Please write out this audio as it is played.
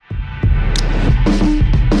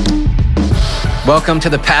Welcome to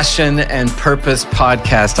the Passion and Purpose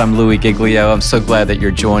Podcast. I'm Louis Giglio. I'm so glad that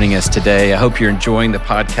you're joining us today. I hope you're enjoying the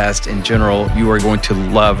podcast in general. You are going to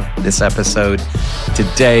love this episode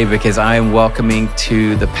today because I am welcoming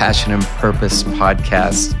to the Passion and Purpose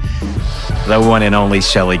Podcast the one and only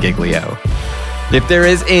Shelly Giglio. If there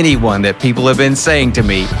is anyone that people have been saying to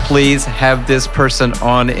me, please have this person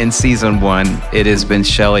on in season 1, it has been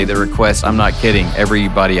Shelly. The request, I'm not kidding.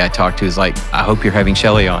 Everybody I talk to is like, I hope you're having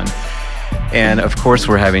Shelly on. And of course,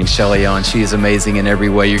 we're having Shelly on. She is amazing in every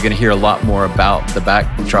way. You're going to hear a lot more about the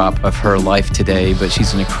backdrop of her life today, but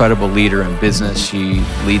she's an incredible leader in business. She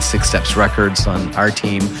leads Six Steps Records on our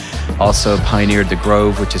team, also pioneered The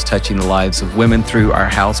Grove, which is touching the lives of women through our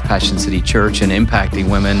house, Passion City Church, and impacting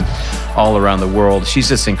women all around the world. She's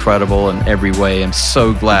just incredible in every way. I'm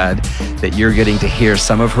so glad that you're getting to hear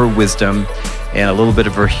some of her wisdom and a little bit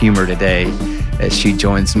of her humor today as she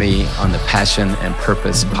joins me on the Passion and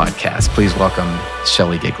Purpose Podcast. Please welcome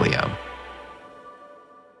Shelly Giglio.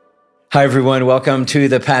 Hi, everyone. Welcome to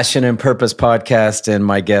the Passion and Purpose Podcast. And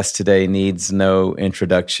my guest today needs no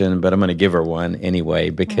introduction, but I'm going to give her one anyway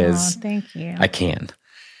because thank you. I can.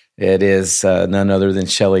 It is none other than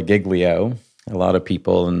Shelly Giglio. A lot of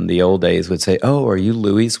people in the old days would say, "Oh, are you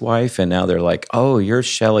Louis's wife?" And now they're like, "Oh, you're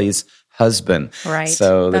Shelly's husband." Right.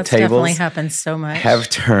 So the tables definitely happens so much. Have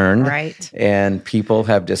turned. Right. And people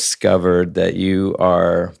have discovered that you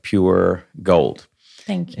are pure gold.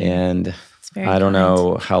 Thank you. And I don't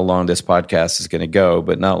know how long this podcast is going to go,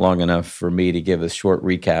 but not long enough for me to give a short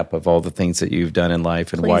recap of all the things that you've done in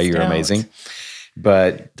life and why you're amazing.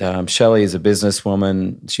 But Shelly is a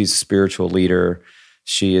businesswoman. She's a spiritual leader.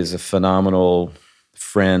 She is a phenomenal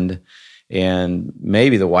friend and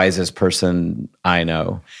maybe the wisest person I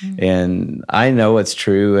know. Mm-hmm. And I know it's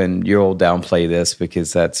true, and you'll downplay this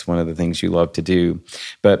because that's one of the things you love to do.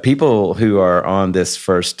 But people who are on this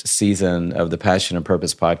first season of the Passion and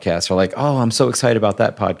Purpose Podcast are like, "Oh, I'm so excited about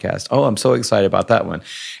that podcast. Oh, I'm so excited about that one."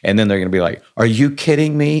 And then they're going to be like, "Are you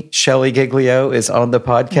kidding me? Shelly Giglio is on the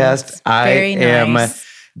podcast?" Very nice.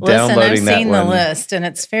 Downloading I've seen that the one. list, and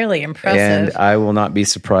it's fairly impressive. And I will not be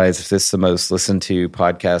surprised if this is the most listened to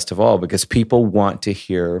podcast of all because people want to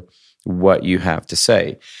hear what you have to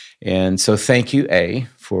say. And so thank you, A,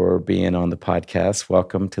 for being on the podcast.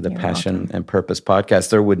 Welcome to the Passion and Purpose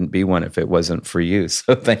Podcast. There wouldn't be one if it wasn't for you.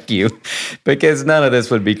 So thank you, because none of this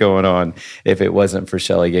would be going on if it wasn't for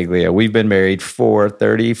Shelly Giglio. We've been married for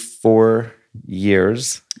 34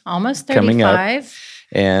 years. Almost 35. Coming up,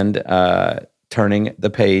 and turning the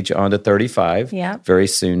page onto 35 very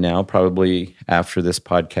soon now, probably after this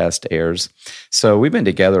podcast airs. So we've been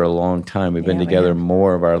together a long time. We've been together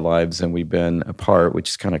more of our lives than we've been apart, which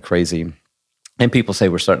is kind of crazy. And people say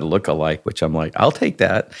we're starting to look alike, which I'm like, I'll take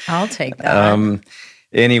that. I'll take that.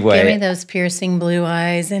 Anyway. Give me those piercing blue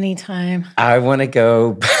eyes anytime. I want to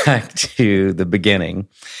go back to the beginning.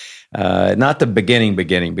 Not the beginning,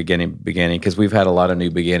 because we've had a lot of new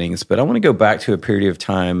beginnings, but I want to go back to a period of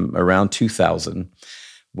time around 2000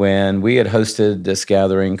 when we had hosted this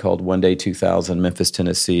gathering called One Day 2000, Memphis,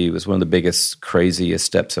 Tennessee. It was one of the biggest, craziest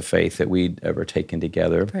steps of faith that we'd ever taken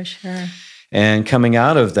together. For sure. And coming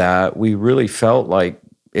out of that, we really felt like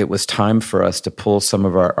it was time for us to pull some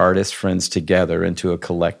of our artist friends together into a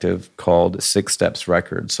collective called Six Steps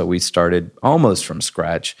Records. So we started almost from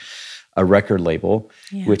scratch a record label,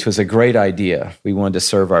 which was a great idea. We wanted to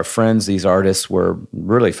serve our friends. These artists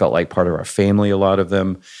really felt like part of our family, a lot of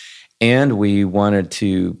them. And we wanted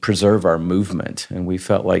to preserve our movement. And we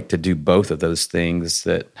felt like to do both of those things,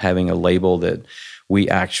 that having a label that we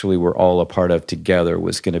actually were all a part of together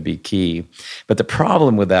was going to be key. But the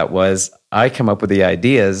problem with that was I come up with the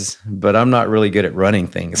ideas, but I'm not really good at running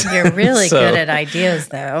things. You're really good at ideas,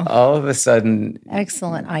 though. All of a sudden,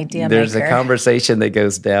 excellent idea there's maker. a conversation that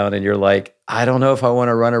goes down and you're like, I don't know if I want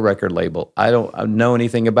to run a record label. I don't know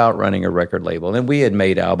anything about running a record label. And we had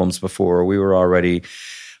made albums before. We were already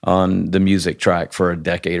on the music track for a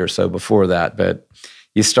decade or so before that. But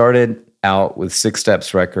you started out with Six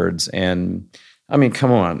Steps Records, and I mean,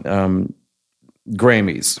 come on,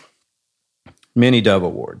 Grammys, many Dove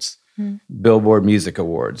Awards, Billboard Music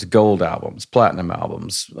Awards, gold albums, platinum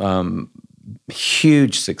albums,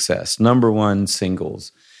 huge success, #1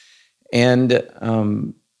 singles.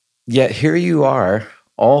 And yet here you are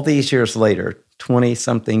all these years later,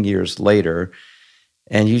 20-something years later,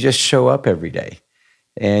 and you just show up every day.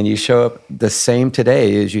 And you show up the same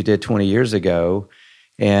today as you did 20 years ago.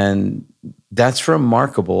 And that's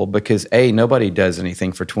remarkable because A, nobody does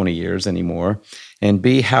anything for 20 years anymore. And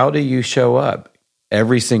B, how do you show up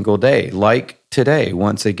every single day? Like today,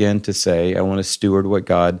 once again, to say, I want to steward what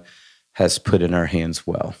God has put in our hands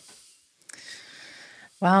well.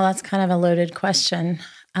 Well, that's kind of a loaded question.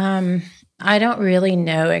 I don't really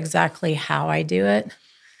know exactly how I do it.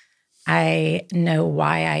 I know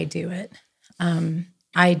why I do it.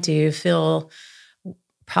 I do feel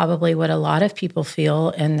probably what a lot of people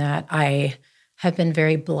feel, in that I have been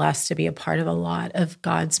very blessed to be a part of a lot of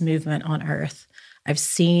God's movement on earth. I've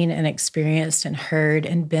seen and experienced and heard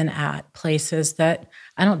and been at places that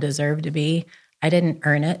I don't deserve to be. I didn't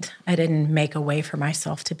earn it. I didn't make a way for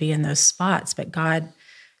myself to be in those spots, but God,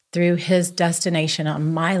 through his destination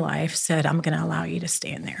on my life, said, I'm going to allow you to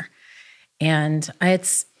stand there. And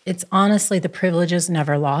it's honestly, the privilege is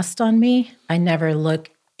never lost on me. I never look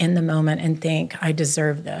in the moment and think, I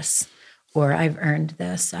deserve this or I've earned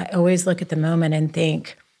this. I always look at the moment and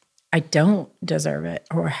think, I don't deserve it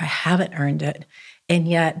or I haven't earned it. And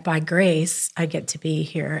yet, by grace, I get to be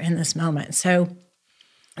here in this moment. So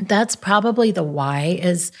that's probably the why,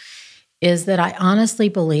 is that I honestly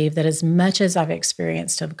believe that as much as I've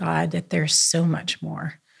experienced of God, that there's so much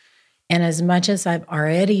more. And as much as I've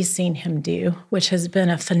already seen him do, which has been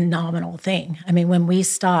a phenomenal thing. I mean, when we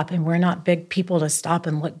stop, and we're not big people to stop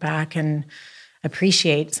and look back and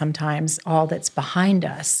appreciate sometimes all that's behind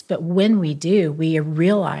us, but when we do, we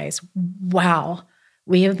realize, wow,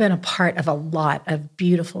 we have been a part of a lot of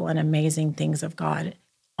beautiful and amazing things of God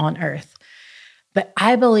on earth. But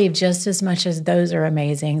I believe just as much as those are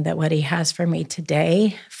amazing, that what he has for me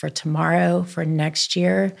today, for tomorrow, for next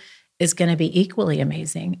year, is going to be equally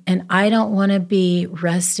amazing. And I don't want to be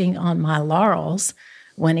resting on my laurels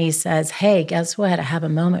when he says, hey, guess what? I have a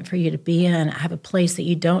moment for you to be in. I have a place that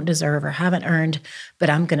you don't deserve or haven't earned, but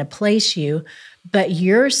I'm going to place you. But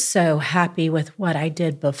you're so happy with what I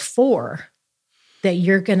did before that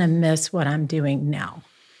you're going to miss what I'm doing now.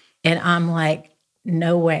 And I'm like,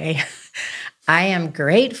 no way. I am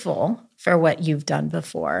grateful for what you've done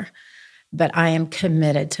before, but I am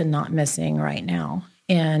committed to not missing right now.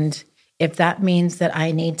 And if that means that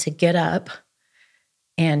I need to get up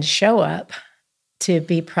and show up to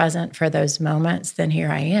be present for those moments, then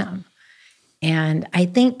here I am. And I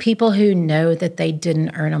think people who know that they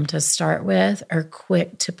didn't earn them to start with are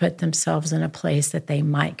quick to put themselves in a place that they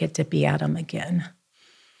might get to be at them again.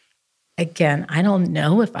 Again, I don't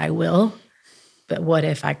know if I will, but what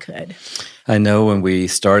if I could? I know when we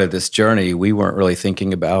started this journey, we weren't really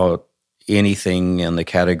thinking about anything in the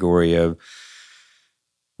category of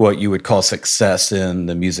what you would call success in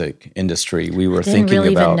the music industry. We were thinking about... I didn't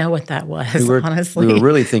really even know what that was, honestly. We were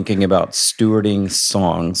really thinking about stewarding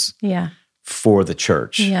songs for the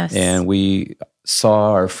church. Yes. And we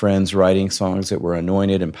saw our friends writing songs that were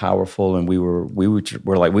anointed and powerful, and we were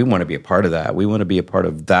like, we want to be a part of that. We want to be a part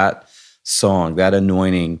of that song, that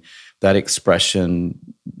anointing, that expression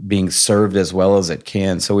being served as well as it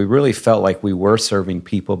can. So we really felt like we were serving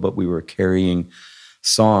people, but we were carrying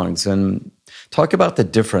songs. And talk about the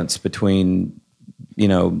difference between,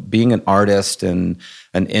 being an artist and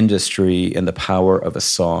an industry and the power of a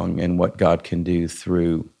song and what God can do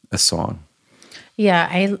through a song.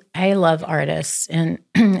 Yeah, I love artists, and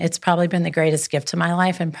it's probably been the greatest gift to my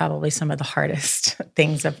life and probably some of the hardest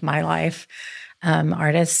things of my life.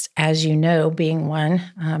 Artists, as you know, being one,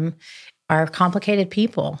 are complicated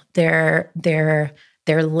people. They're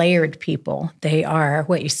layered people. They are,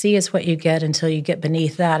 what you see is what you get until you get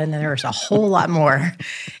beneath that, and then there's a whole lot more.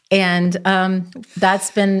 And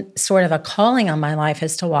that's been sort of a calling on my life,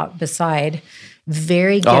 is to walk beside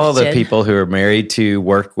very gifted. All the people who are married to,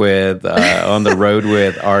 work with, on the road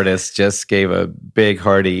with artists just gave a big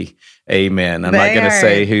hearty amen. I'm not going to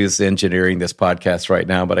say who's engineering this podcast right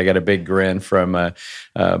now, but I got a big grin from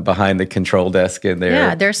behind the control desk in there.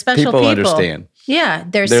 Yeah, they're special people. People understand. Yeah,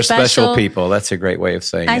 they're special people. That's a great way of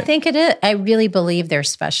saying it. I think it is. I really believe they're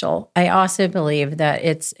special. I also believe that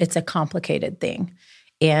it's a complicated thing,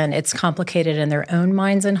 and it's complicated in their own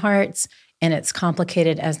minds and hearts, and it's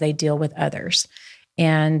complicated as they deal with others.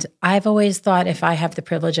 And I've always thought, if I have the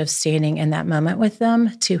privilege of standing in that moment with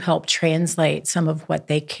them to help translate some of what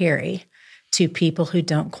they carry to people who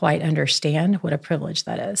don't quite understand, what a privilege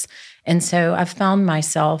that is. And so I've found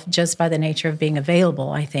myself, just by the nature of being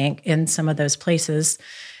available, I think, in some of those places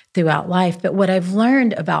throughout life. But what I've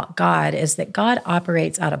learned about God is that God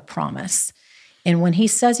operates out of promise. And when he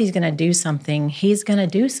says he's going to do something, he's going to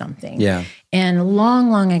do something. Yeah. And long,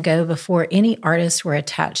 long ago, before any artists were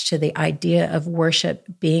attached to the idea of worship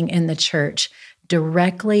being in the church,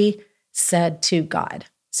 directly said to God.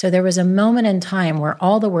 So there was a moment in time where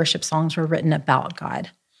all the worship songs were written about God.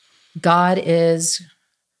 God is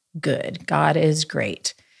good. God is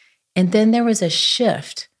great. And then there was a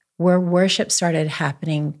shift where worship started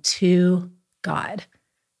happening to God.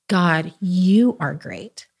 God, you are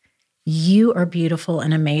great. You are beautiful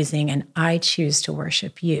and amazing, and I choose to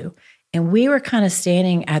worship you. And we were kind of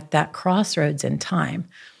standing at that crossroads in time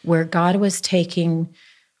where God was taking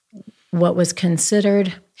what was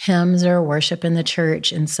considered hymns or worship in the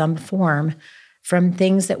church in some form from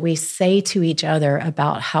things that we say to each other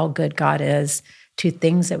about how good God is to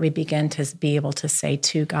things that we begin to be able to say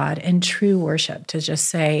to God in true worship, to just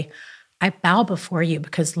say, I bow before you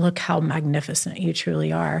because look how magnificent you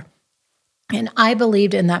truly are. And I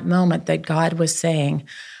believed in that moment that God was saying,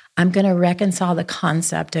 I'm going to reconcile the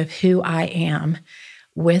concept of who I am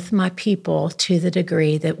with my people to the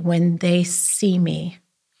degree that when they see me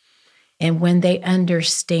and when they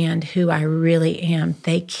understand who I really am,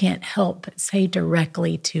 they can't help but say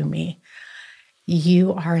directly to me,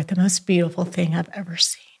 you are the most beautiful thing I've ever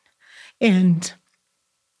seen. And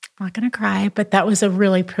I'm not going to cry, but that was a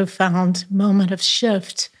really profound moment of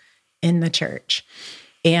shift in the church.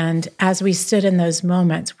 And as we stood in those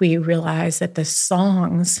moments, we realized that the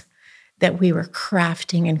songs that we were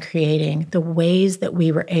crafting and creating, the ways that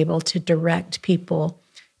we were able to direct people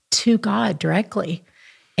to God directly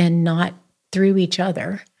and not through each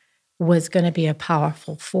other was going to be a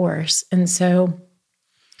powerful force. And so,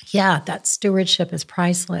 yeah, that stewardship is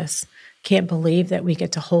priceless. Can't believe that we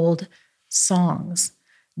get to hold songs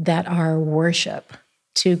that are worship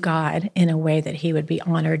to God in a way that he would be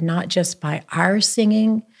honored, not just by our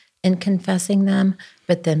singing and confessing them,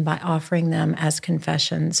 but then by offering them as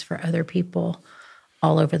confessions for other people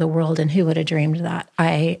all over the world. And who would have dreamed that?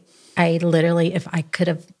 I literally, if I could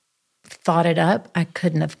have thought it up, I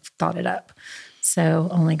couldn't have thought it up. So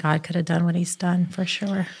only God could have done what he's done, for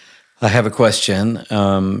sure. I have a question,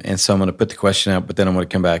 and so I'm going to put the question out, but then I'm going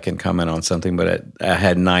to come back and comment on something. But I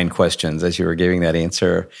had 9 questions as you were giving that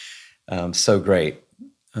answer. So great.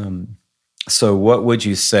 So what would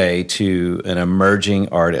you say to an emerging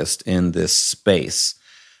artist in this space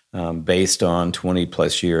based on 20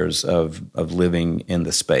 plus years of living in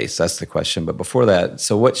the space? That's the question. But before that,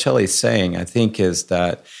 so what Shelley's saying, I think, is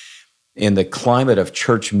that in the climate of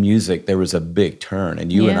church music, there was a big turn.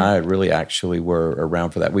 And you and I really actually were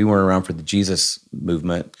around for that. We weren't around for the Jesus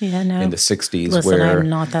movement in the 60s. Listen, where I'm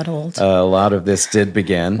not that old. A lot of this did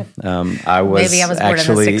begin. I was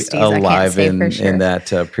actually alive in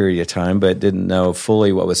that period of time, but didn't know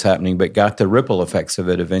fully what was happening, but got the ripple effects of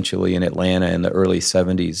it eventually in Atlanta in the early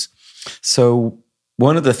 70s. So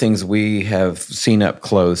one of the things we have seen up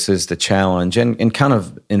close is the challenge and kind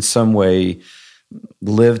of in some way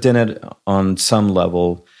lived in it on some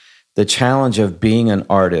level, the challenge of being an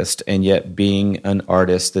artist and yet being an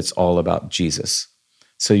artist that's all about Jesus.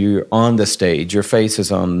 So you're on the stage, your face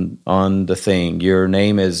is on the thing, your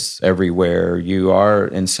name is everywhere, you are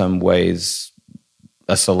in some ways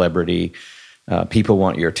a celebrity. People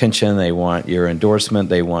want your attention, they want your endorsement,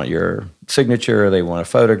 they want your signature, they want a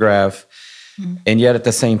photograph. And yet at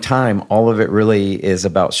the same time, all of it really is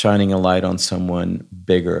about shining a light on someone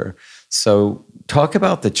bigger. So talk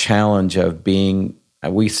about the challenge of being,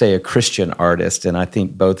 we say a Christian artist, and I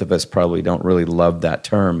think both of us probably don't really love that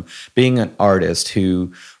term, being an artist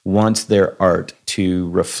who wants their art to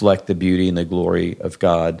reflect the beauty and the glory of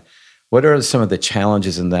God. What are some of the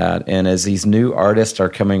challenges in that? And as these new artists are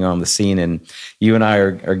coming on the scene, and you and I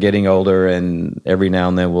are getting older, and every now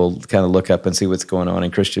and then we'll kind of look up and see what's going on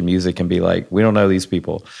in Christian music and be like, we don't know these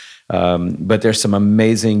people. But there's some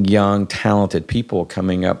amazing, young, talented people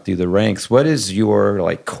coming up through the ranks. What is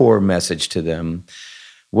your core message to them?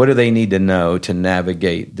 What do they need to know to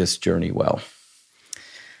navigate this journey well?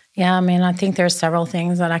 Yeah, I mean, I think there's several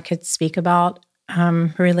things that I could speak about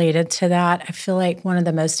related to that. I feel like one of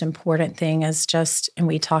the most important thing is just, and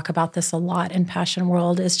we talk about this a lot in Passion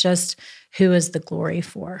World, is just who is the glory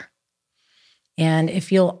for? And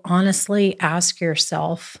if you'll honestly ask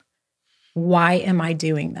yourself, why am I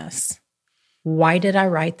doing this? Why did I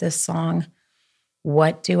write this song?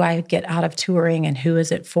 What do I get out of touring and who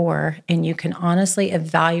is it for? And you can honestly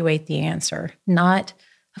evaluate the answer. Not,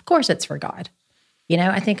 of course it's for God. You know,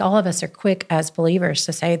 I think all of us are quick as believers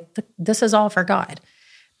to say, this is all for God.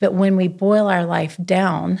 But when we boil our life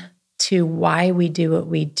down to why we do what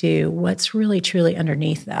we do, what's really truly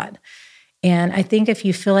underneath that? And I think if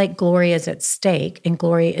you feel like glory is at stake and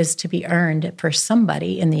glory is to be earned for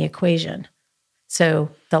somebody in the equation. So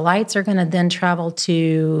the lights are going to then travel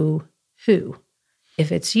to who?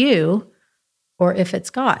 If it's you or if it's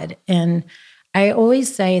God. And I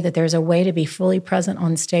always say that there's a way to be fully present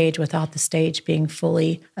on stage without the stage being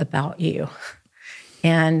fully about you.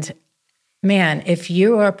 And man, if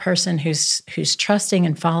you are a person who's trusting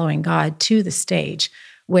and following God to the stage,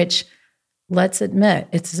 which let's admit,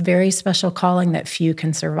 it's a very special calling that few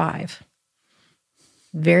can survive.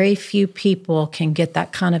 Very few people can get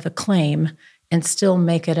that kind of acclaim and still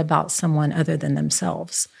make it about someone other than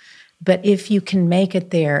themselves. But if you can make it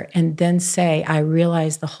there and then say, I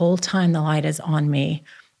realize the whole time the light is on me,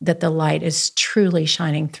 that the light is truly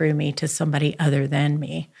shining through me to somebody other than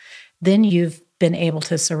me, then you've been able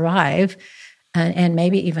to survive and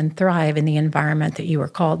maybe even thrive in the environment that you were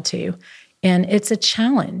called to. And it's a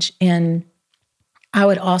challenge. And I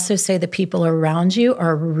would also say the people around you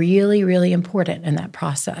are really, really important in that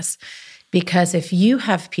process. Because if you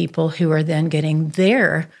have people who are then getting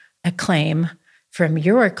their acclaim from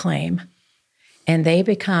your acclaim, and they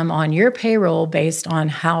become on your payroll based on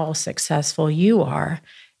how successful you are,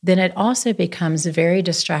 then it also becomes very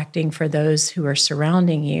distracting for those who are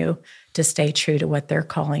surrounding you to stay true to what their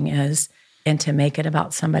calling is and to make it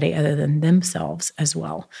about somebody other than themselves as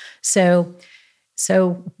well. So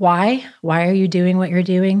why are you doing what you're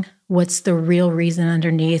doing? What's the real reason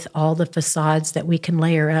underneath all the facades that we can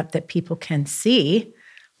layer up that people can see?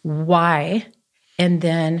 Why? And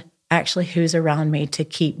then actually who's around me to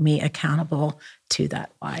keep me accountable to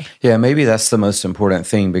that why. Yeah, maybe that's the most important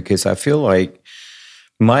thing, because I feel like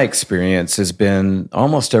my experience has been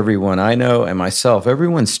almost everyone I know and myself,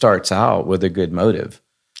 everyone starts out with a good motive.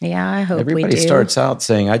 Yeah, I hope Everybody we do. starts out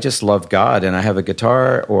saying, I just love God and I have a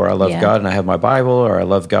guitar, or I love God and I have my Bible, or I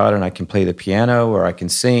love God and I can play the piano, or I can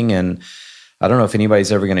sing. And I don't know if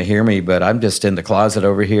anybody's ever going to hear me, but I'm just in the closet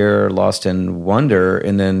over here, lost in wonder.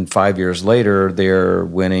 And then 5 years later, they're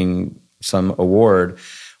winning some award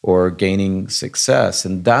or gaining success.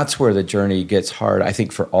 And that's where the journey gets hard, I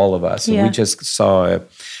think, for all of us. And we just saw a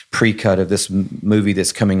pre-cut of this movie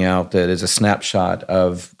that's coming out that is a snapshot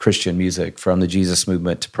of Christian music from the Jesus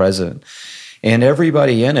movement to present. And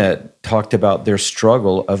everybody in it talked about their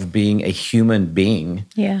struggle of being a human being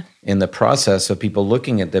in the process of people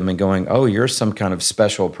looking at them and going, oh, you're some kind of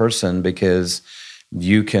special person because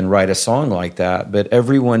you can write a song like that. But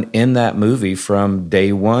everyone in that movie from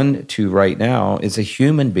day one to right now is a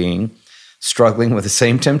human being struggling with the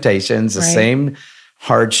same temptations, the same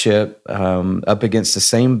hardship, up against the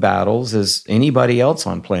same battles as anybody else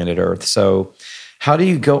on planet Earth. So how do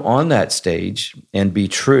you go on that stage and be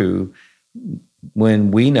true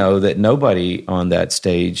when we know that nobody on that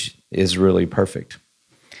stage is really perfect?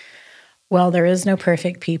 Well, there is no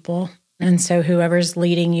perfect people. And so whoever's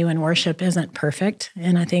leading you in worship isn't perfect.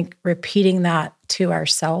 And I think repeating that to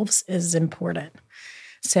ourselves is important.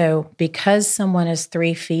 So because someone is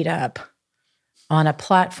 3 feet up on a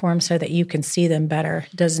platform so that you can see them better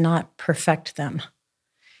does not perfect them.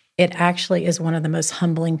 It actually is one of the most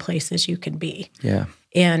humbling places you can be. Yeah.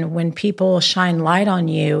 And when people shine light on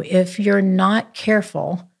you, if you're not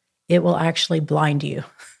careful, it will actually blind you.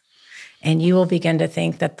 And you will begin to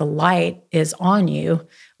think that the light is on you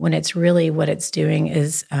when it's really what it's doing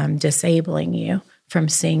is disabling you from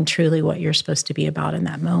seeing truly what you're supposed to be about in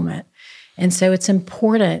that moment. And so it's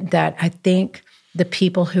important that I think the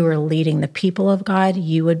people who are leading the people of God,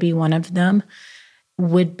 you would be one of them,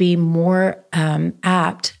 would be more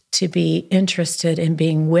apt to be interested in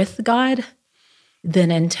being with God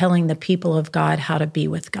than in telling the people of God how to be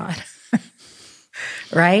with God.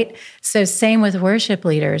 Right? So same with worship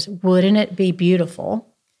leaders. Wouldn't it be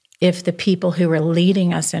beautiful if the people who are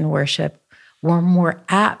leading us in worship were more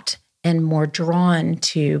apt and more drawn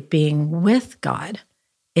to being with God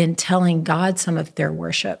in telling God some of their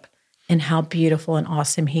worship and how beautiful and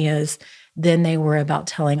awesome He is than they were about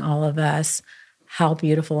telling all of us how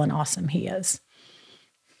beautiful and awesome He is.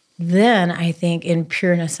 Then I think in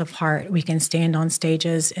pureness of heart, we can stand on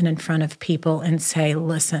stages and in front of people and say,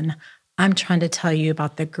 listen, I'm trying to tell you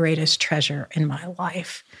about the greatest treasure in my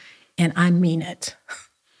life, and I mean it.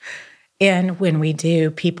 And when we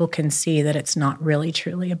do, people can see that it's not really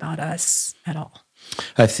truly about us at all.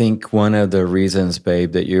 I think one of the reasons,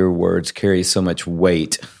 babe, that your words carry so much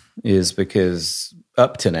weight is because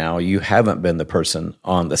up to now, you haven't been the person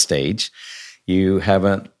on the stage. You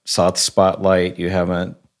haven't sought the spotlight. You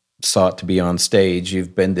haven't sought to be on stage.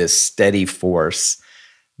 You've been this steady force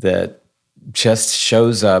that just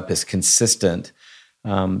shows up, is consistent,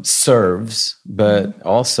 serves, but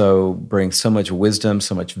also brings so much wisdom,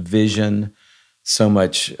 so much vision, so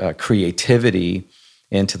much creativity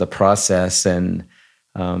into the process. And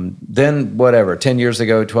then whatever, 10 years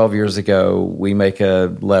ago, 12 years ago, we make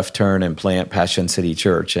a left turn and plant Passion City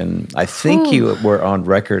Church. And I think you were on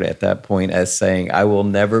record at that point as saying, I will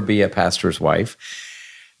never be a pastor's wife.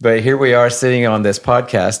 But here we are sitting on this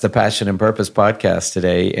podcast, the Passion and Purpose podcast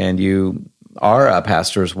today, and you are a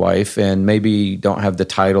pastor's wife and maybe don't have the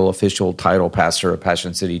official title pastor of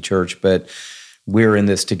Passion City Church, but we're in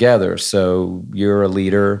this together. So you're a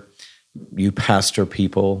leader, you pastor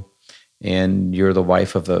people, and you're the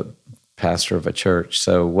wife of the pastor of a church.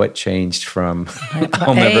 So what changed from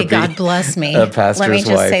God bless me. A pastor's Let me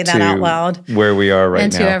just wife say that out loud. Where we are right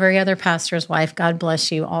and now. And to every other pastor's wife, God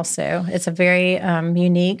bless you also. It's a very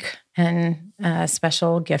unique and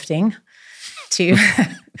special gifting to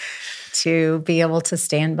to be able to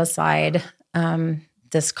stand beside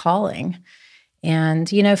this calling.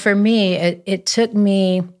 And, you know, for me, it took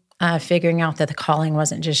me figuring out that the calling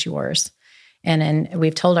wasn't just yours. And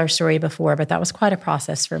we've told our story before, but that was quite a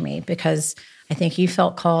process for me because I think you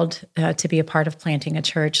felt called to be a part of planting a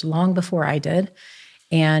church long before I did.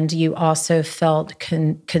 And you also felt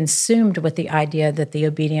consumed with the idea that the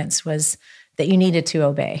obedience was that you needed to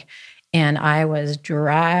obey. And I was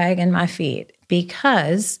dragging my feet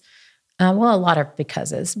because, a lot of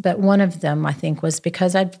becauses, but one of them I think was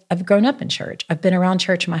because I've grown up in church. I've been around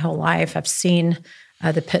church my whole life. I've seen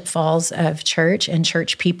the pitfalls of church and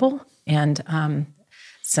church people. And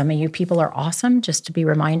some of you people are awesome, just to be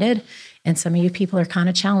reminded. And some of you people are kind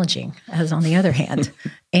of challenging, as on the other hand.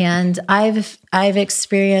 And I've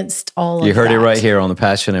experienced all of that. You heard it right here on the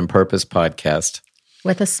Passion and Purpose podcast.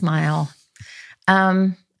 With a smile.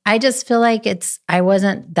 I just feel like I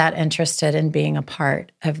wasn't that interested in being a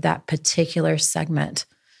part of that particular segment.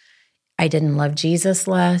 I didn't love Jesus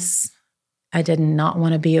less. I did not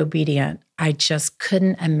want to be obedient. I just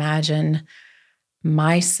couldn't imagine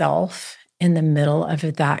myself in the middle of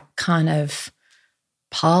that kind of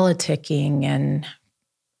politicking and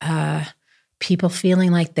people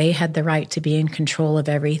feeling like they had the right to be in control of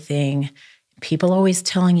everything. People always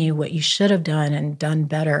telling you what you should have done and done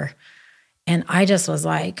better. And I just was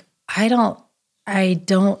like, I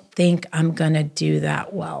don't think I'm going to do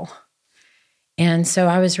that well. And so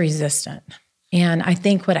I was resistant. And I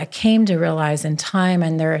think what I came to realize in time,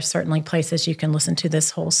 and there are certainly places you can listen to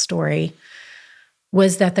this whole story,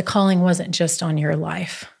 was that the calling wasn't just on your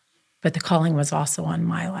life, but the calling was also on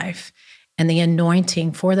my life. And the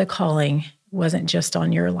anointing for the calling wasn't just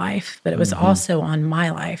on your life, but it was also on my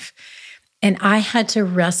life. And I had to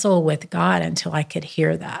wrestle with God until I could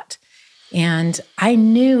hear that. And I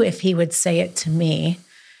knew if he would say it to me,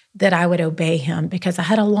 that I would obey him because I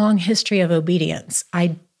had a long history of obedience.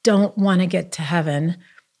 I don't want to get to heaven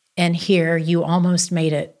and hear you almost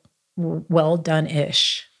made it well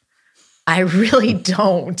done-ish. I really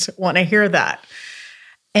don't want to hear that.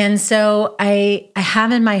 And so I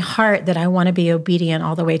have in my heart that I want to be obedient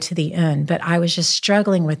all the way to the end, but I was just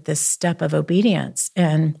struggling with this step of obedience.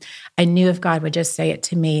 And I knew if God would just say it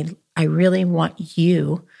to me, I really want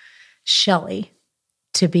you, Shelley,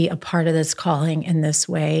 to be a part of this calling in this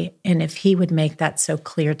way. And if he would make that so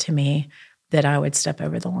clear to me, that I would step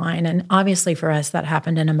over the line. And obviously for us, that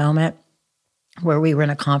happened in a moment where we were in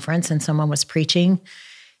a conference and someone was preaching.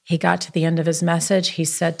 He got to the end of his message. He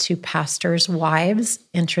said to pastors' wives,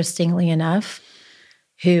 interestingly enough,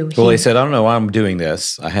 he said, I don't know why I'm doing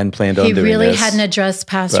this. I hadn't planned on doing this. He really hadn't addressed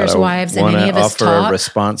pastors' wives in any of his talk. I want to offer a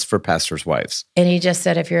response for pastors' wives. And he just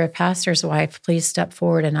said, if you're a pastor's wife, please step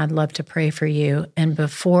forward and I'd love to pray for you. And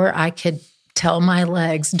before I could tell my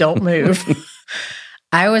legs, don't move,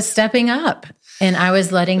 I was stepping up and I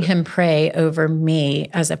was letting him pray over me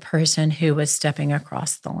as a person who was stepping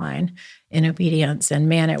across the line in obedience. And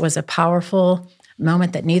man, it was a powerful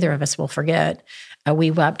moment that neither of us will forget.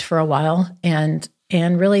 We wept for a while and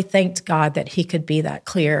really thanked God that he could be that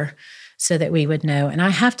clear so that we would know. And I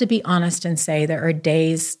have to be honest and say there are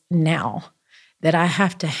days now that I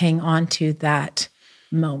have to hang on to that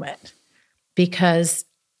moment because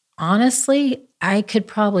honestly, I could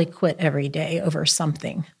probably quit every day over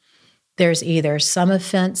something. There's either some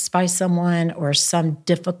offense by someone or some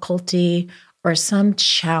difficulty or some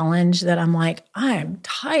challenge that I'm like, I'm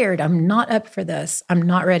tired. I'm not up for this. I'm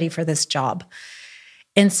not ready for this job.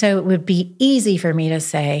 And so it would be easy for me to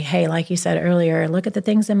say, hey, like you said earlier, look at the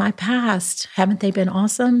things in my past. Haven't they been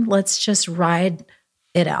awesome? Let's just ride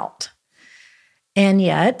it out. And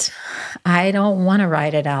yet, I don't want to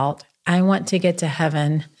ride it out. I want to get to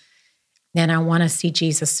heaven. And I want to see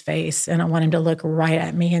Jesus' face, and I want him to look right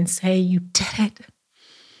at me and say, you did it.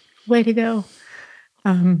 Way to go.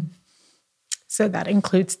 So that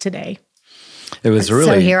includes today. It was a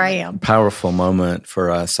really here I am. Powerful moment for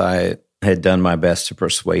us. I had done my best to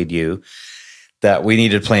persuade you that we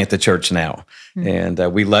needed to plant the church now. Mm-hmm.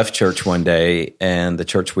 And we left church one day, and the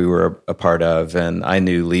church we were a part of, and I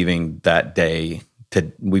knew leaving that day,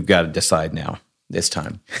 we've got to decide now. This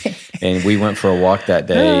time. And we went for a walk that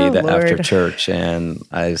day after church. And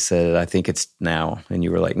I said, I think it's now. And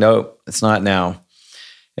you were like, no, it's not now.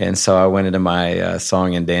 And so I went into my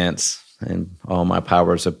song and dance and all my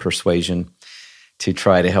powers of persuasion to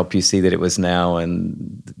try to help you see that it was now,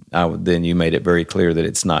 and then you made it very clear that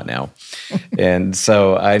it's not now. And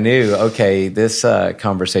so I knew, okay, this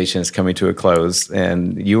conversation is coming to a close,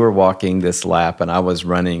 and you were walking this lap, and I was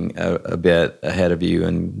running a bit ahead of you,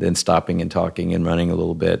 and then stopping and talking and running a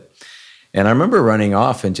little bit. And I remember running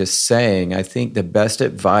off and just saying, I think the best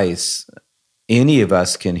advice any of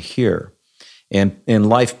us can hear, and in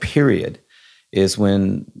life, period, is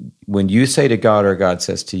when you say to God or God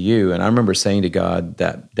says to you. And I remember saying to God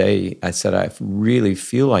that day, I said, I really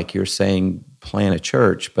feel like you're saying plant a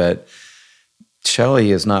church, but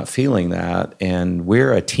Shelley is not feeling that, and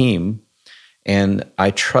we're a team, and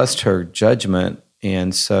I trust her judgment,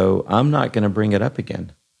 and so I'm not going to bring it up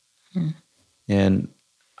again. And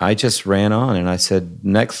I just ran on, and I said,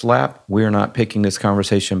 next lap, we're not picking this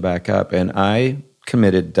conversation back up. And I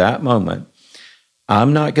committed that moment,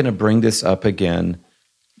 I'm not going to bring this up again.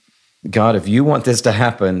 God, if you want this to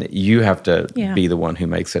happen, you have to be the one who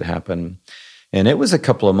makes it happen. And it was a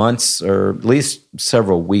couple of months, or at least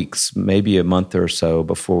several weeks, maybe a month or so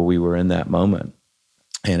before we were in that moment.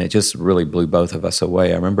 And it just really blew both of us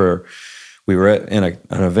away. I remember we were in an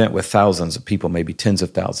event with thousands of people, maybe tens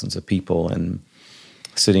of thousands of people, and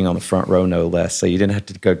sitting on the front row, no less. So you didn't have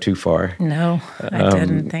to go too far. No, I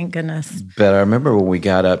didn't, thank goodness. But I remember when we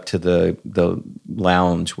got up to the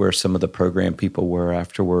lounge where some of the program people were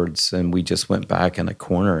afterwards, and we just went back in a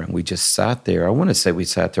corner and we just sat there. I want to say we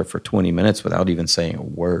sat there for 20 minutes without even saying a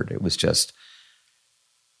word. It was just,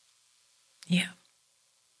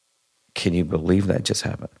 can you believe that just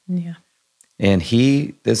happened? Yeah. And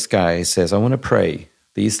this guy says, I want to pray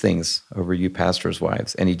these things over you pastors'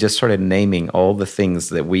 wives. And he just started naming all the things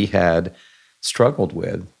that we had struggled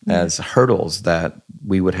with as hurdles that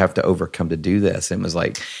we would have to overcome to do this. And it was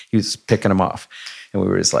like, he was picking them off. And we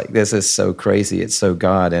were just like, this is so crazy. It's so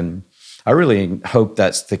God. And I really hope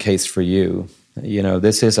that's the case for you. You know,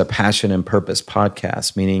 this is a passion and purpose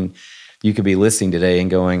podcast, meaning you could be listening today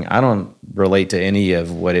and going, I don't relate to any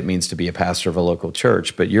of what it means to be a pastor of a local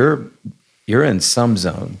church, but you're in some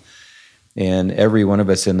zone. And every one of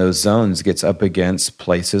us in those zones gets up against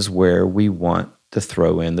places where we want to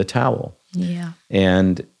throw in the towel. Yeah.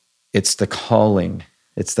 And it's the calling.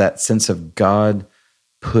 It's that sense of God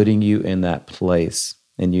putting you in that place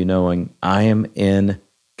and you knowing, I am in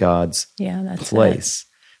God's place.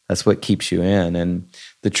 That's what keeps you in. And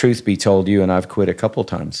the truth be told, you and I've quit a couple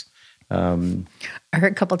times. Or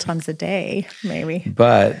a couple times a day, maybe.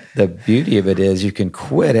 But the beauty of it is you can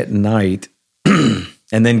quit at night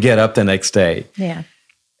and then get up the next day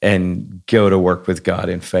and go to work with God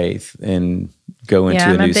in faith and go into a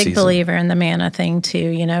new season. I'm a big believer in the manna thing too.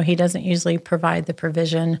 You know, he doesn't usually provide the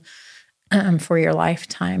provision for your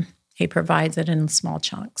lifetime. He provides it in small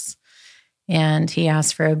chunks. And he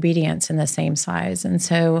asks for obedience in the same size. And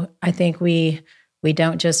so I think we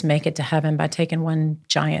don't just make it to heaven by taking one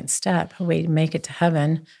giant step. We make it to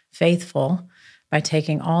heaven faithful by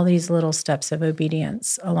taking all these little steps of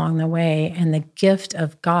obedience along the way. And the gift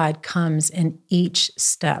of God comes in each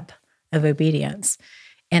step of obedience.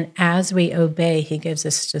 And as we obey, he gives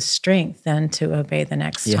us the strength then to obey the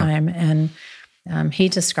next time. And he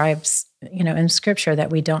describes, you know, in Scripture that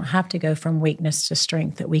we don't have to go from weakness to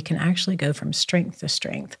strength, that we can actually go from strength to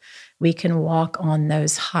strength. We can walk on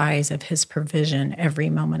those highs of his provision every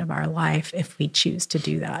moment of our life if we choose to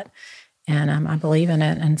do that. And I believe in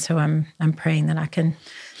it, and so I'm praying that I can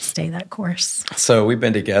stay that course. So we've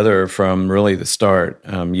been together from really the start.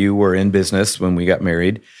 You were in business when we got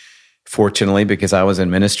married, fortunately, because I was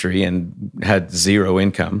in ministry and had zero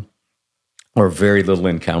income or very little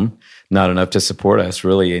income, not enough to support us,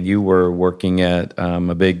 really. And you were working at a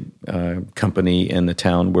big company in the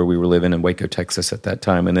town where we were living in Waco, Texas at that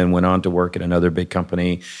time, and then went on to work at another big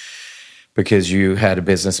company because you had a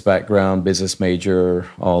business background, business major,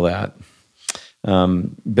 all that.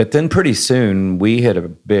 But then pretty soon we hit a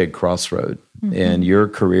big crossroad in your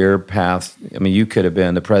career path. I mean, you could have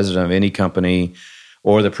been the president of any company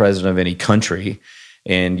or the president of any country,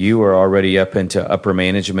 and you were already up into upper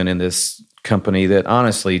management in this company that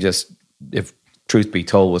honestly, just if truth be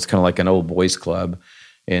told, was kind of like an old boys club.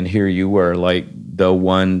 And here you were, like the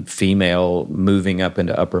one female moving up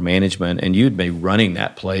into upper management, and you'd been running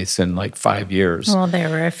that place in like 5 years. Well, there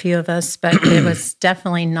were a few of us, but it was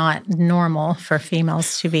definitely not normal for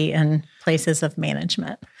females to be in places of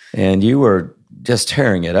management. And you were just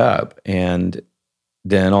tearing it up. And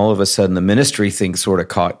then all of a sudden the ministry thing sort of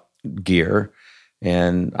caught gear.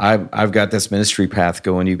 And I've got this ministry path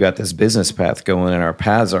going, you've got this business path going, and our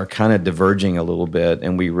paths are kind of diverging a little bit.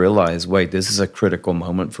 And we realize, wait, this is a critical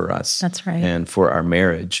moment for us. That's right. And for our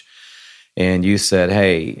marriage. And you said,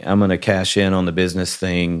 hey, I'm going to cash in on the business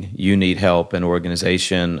thing. You need help and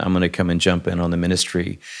organization. I'm going to come and jump in on the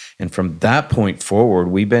ministry. And from that point forward,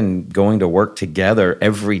 we've been going to work together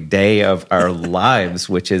every day of our lives,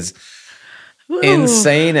 which is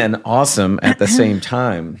insane and awesome at the same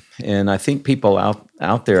time. And I think people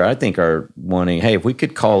out there, I think, are wanting, hey, if we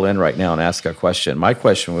could call in right now and ask a question. My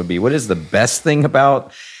question would be, what is the best thing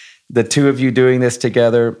about the two of you doing this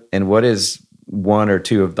together? And what is one or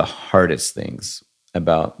two of the hardest things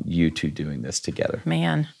about you two doing this together?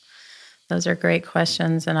 Man, those are great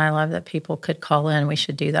questions. And I love that people could call in. We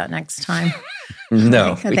should do that next time.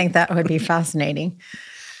 No. I think that would be fascinating.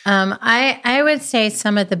 I would say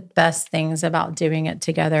some of the best things about doing it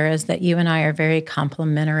together is that you and I are very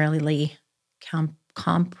complementarily, how'd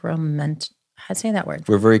say that word?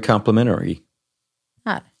 We're very complementary.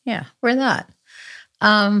 Yeah, we're that.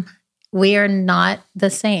 We are not the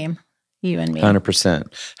same, you and me.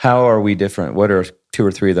 100%. How are we different? What are two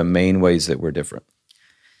or three of the main ways that we're different?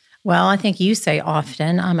 Well, I think you say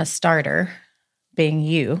often, I'm a starter, being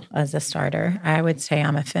you as a starter. I would say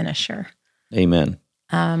I'm a finisher. Amen.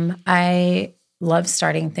 I love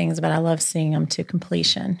starting things, but I love seeing them to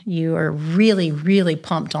completion. You are really, really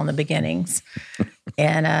pumped on the beginnings,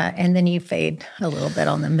 and then you fade a little bit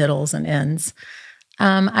on the middles and ends.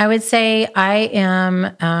 I would say I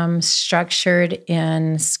am structured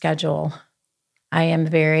in schedule. I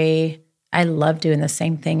love doing the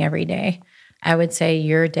same thing every day. I would say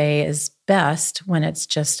your day is best when it's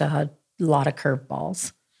just a lot of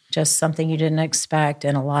curveballs, just something you didn't expect,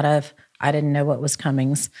 and a lot of I didn't know what was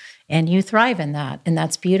coming. And you thrive in that, and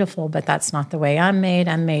that's beautiful, but that's not the way I'm made.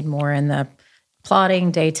 I'm made more in the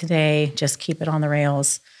plotting day to day, just keep it on the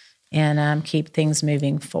rails and keep things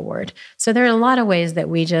moving forward. So there are a lot of ways that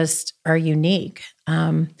we just are unique.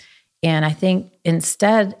 And I think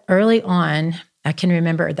instead, early on, I can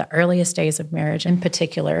remember the earliest days of marriage in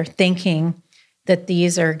particular, thinking that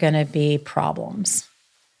these are going to be problems.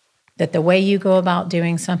 That the way you go about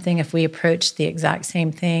doing something, if we approach the exact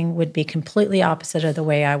same thing, would be completely opposite of the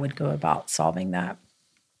way I would go about solving that.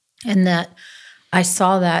 And that I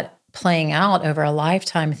saw that playing out over a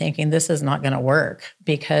lifetime, thinking this is not going to work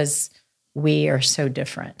because we are so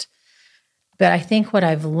different. But I think what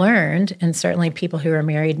I've learned, and certainly people who are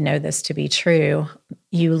married know this to be true,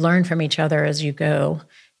 you learn from each other as you go.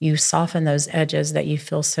 You soften those edges that you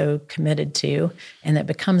feel so committed to, and it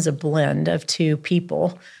becomes a blend of two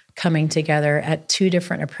people coming together at two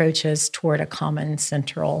different approaches toward a common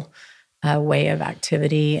central way of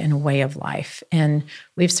activity and way of life. And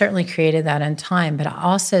we've certainly created that in time, but I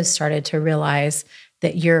also started to realize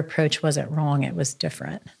that your approach wasn't wrong, it was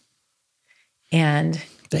different. And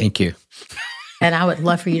thank you. And I would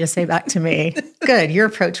love for you to say back to me, good, your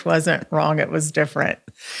approach wasn't wrong, it was different.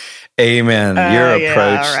 Amen. Your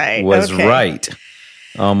approach was right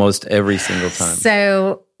almost every single time.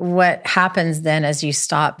 So what happens then is you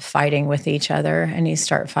stop fighting with each other and you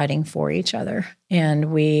start fighting for each other.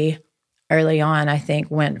 And we, early on, I think,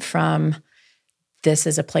 went from this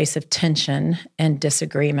is a place of tension and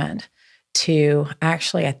disagreement to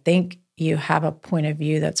actually, I think you have a point of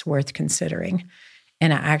view that's worth considering.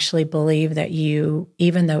 And I actually believe that you,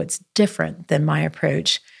 even though it's different than my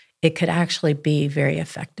approach, it could actually be very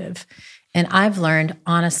effective. And I've learned,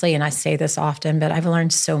 honestly, and I say this often, but I've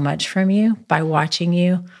learned so much from you by watching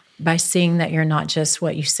you, by seeing that you're not just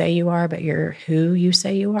what you say you are, but you're who you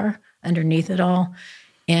say you are underneath it all.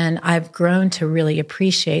 And I've grown to really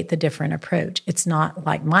appreciate the different approach. It's not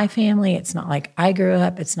like my family. It's not like I grew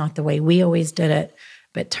up. It's not the way we always did it,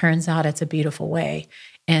 but it turns out it's a beautiful way.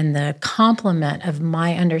 And the complement of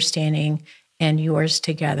my understanding and yours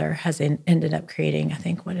together has ended up creating, I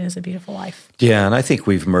think, what is a beautiful life. Yeah, and I think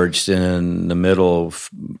we've merged in the middle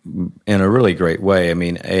in a really great way. I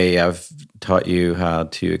mean, I've taught you how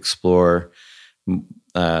to explore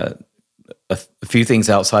a few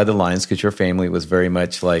things outside the lines because your family was very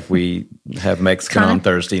much like we have Mexican on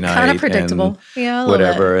Thursday night. Kind of predictable. Yeah,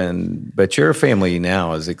 whatever. But your family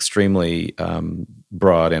now is extremely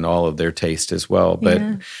broad in all of their taste as well. But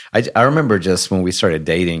yeah. I remember just when we started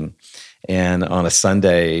dating, and on a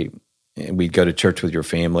Sunday, we'd go to church with your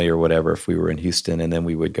family or whatever if we were in Houston, and then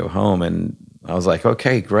we would go home. And I was like,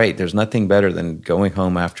 okay, great. There's nothing better than going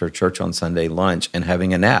home after church on Sunday lunch and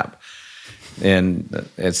having a nap. And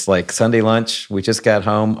it's like Sunday lunch, we just got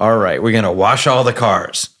home. All right, we're going to wash all the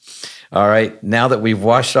cars. All right, now that we've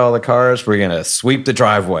washed all the cars, we're going to sweep the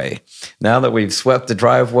driveway. Now that we've swept the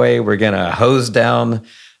driveway, we're going to hose down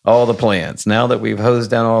all the plants. Now that we've hosed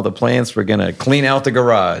down all the plants, we're going to clean out the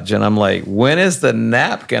garage. And I'm like, when is the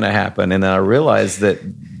nap going to happen? And then I realized that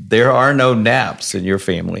there are no naps in your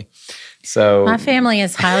family. So my family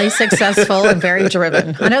is highly successful and very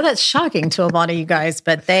driven. I know that's shocking to a lot of you guys,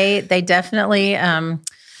 but they definitely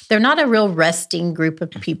they're not a real resting group of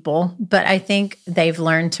people. But I think they've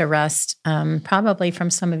learned to rest probably from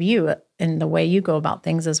some of you in the way you go about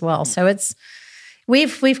things as well. So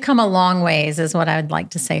we've come a long ways, is what I'd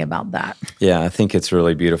like to say about that. Yeah, I think it's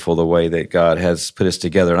really beautiful the way that God has put us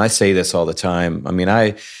together. And I say this all the time. I mean,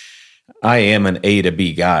 I am an A to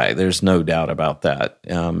B guy. There's no doubt about that.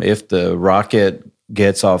 If the rocket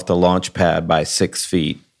gets off the launch pad by 6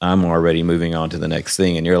 feet, I'm already moving on to the next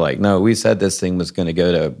thing. And you're like, no, we said this thing was going to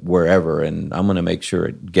go to wherever, and I'm going to make sure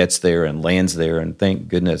it gets there and lands there. And thank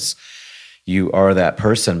goodness you are that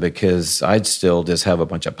person, because I'd still just have a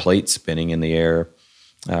bunch of plates spinning in the air,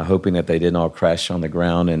 hoping that they didn't all crash on the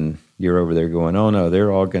ground. And you're over there going, oh, no,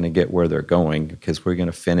 they're all going to get where they're going, because we're going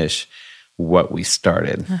to finish what we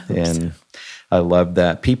started. And so. I love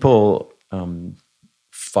that. People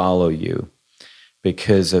follow you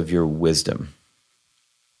because of your wisdom.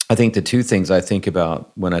 I think the two things I think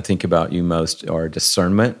about when I think about you most are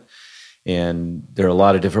discernment. And there are a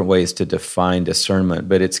lot of different ways to define discernment,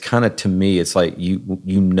 but it's kind of, to me, it's like you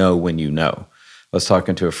know when you know. I was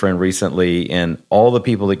talking to a friend recently, and all the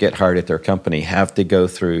people that get hired at their company have to go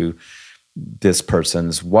through this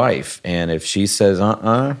person's wife. And if she says,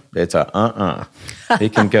 it's a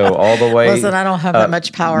It can go all the way. Listen, I don't have that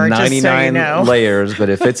much power, 99 just so you know. layers, but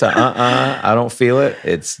if it's a I don't feel it,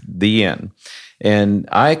 it's the end. And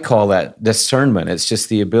I call that discernment. It's just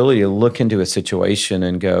the ability to look into a situation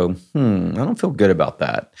and go, I don't feel good about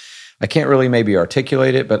that. I can't really maybe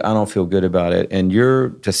articulate it, but I don't feel good about it. And your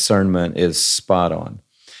discernment is spot on.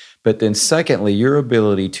 But then secondly, your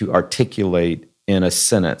ability to articulate in a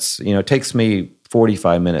sentence. It takes me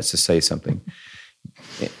 45 minutes to say something.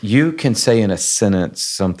 You can say in a sentence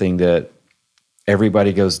something that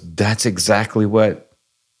everybody goes, that's exactly what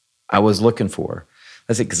I was looking for.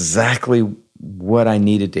 That's exactly what I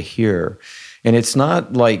needed to hear. And it's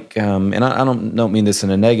not like, and I don't mean this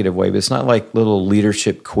in a negative way, but it's not like little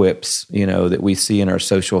leadership quips, that we see in our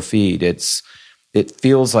social feed. It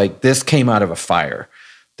feels like this came out of a fire.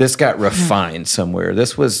 This got refined somewhere.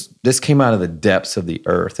 This came out of the depths of the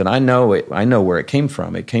earth. And I know where it came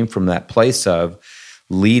from. It came from that place of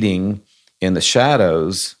leading in the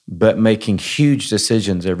shadows, but making huge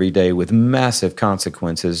decisions every day with massive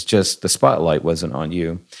consequences. Just the spotlight wasn't on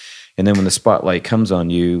you. And then when the spotlight comes on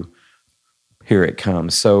you, here it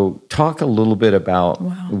comes. So talk a little bit about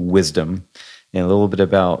wisdom and a little bit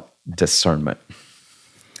about discernment.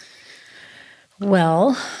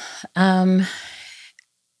 Well,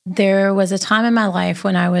 there was a time in my life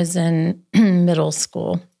when I was in middle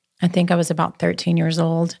school. I think I was about 13 years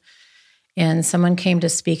old. And someone came to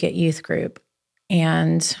speak at youth group,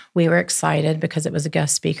 and we were excited because it was a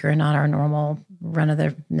guest speaker and not our normal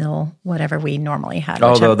run-of-the-mill, whatever we normally had.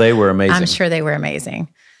 Although they were amazing. I'm sure they were amazing.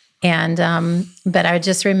 And but I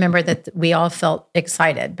just remember that we all felt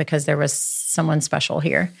excited because there was someone special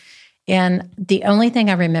here. And the only thing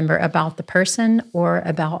I remember about the person or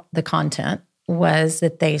about the content was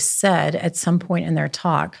that they said at some point in their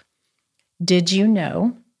talk, did you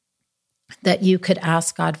know that you could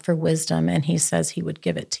ask God for wisdom and he says he would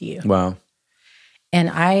give it to you? Wow. And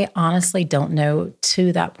I honestly don't know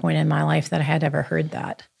to that point in my life that I had ever heard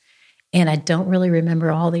that. And I don't really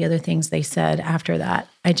remember all the other things they said after that.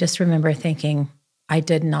 I just remember thinking, I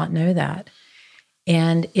did not know that.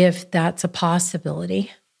 And if that's a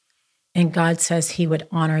possibility, and God says he would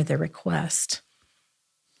honor the request,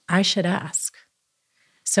 I should ask.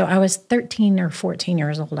 So I was 13 or 14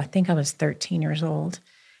 years old. I think I was 13 years old.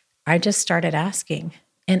 I just started asking.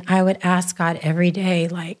 And I would ask God every day,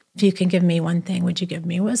 like, if you can give me one thing, would you give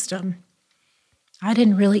me wisdom? I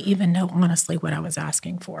didn't really even know, honestly, what I was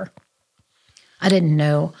asking for. I didn't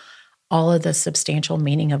know all of the substantial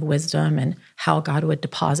meaning of wisdom and how God would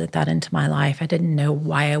deposit that into my life. I didn't know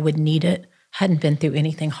why I would need it. I hadn't been through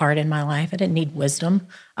anything hard in my life. I didn't need wisdom.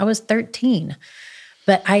 I was 13.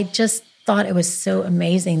 But I just thought it was so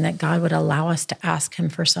amazing that God would allow us to ask him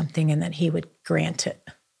for something and that he would grant it.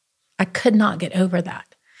 I could not get over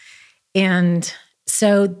that. And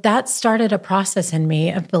so that started a process in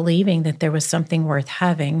me of believing that there was something worth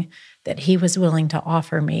having, that he was willing to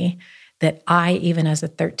offer me, that I, even as a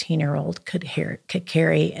 13-year-old, could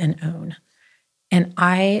carry and own. And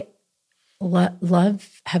I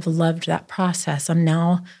have loved that process. I'm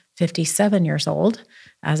now 57 years old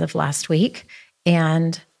as of last week,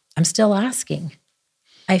 and I'm still asking.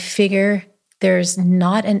 I figure there's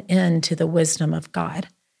not an end to the wisdom of God.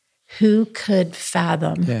 Who could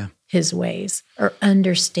fathom his ways or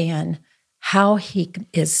understand how he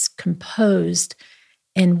is composed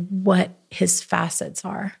and what his facets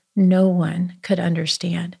are? No one could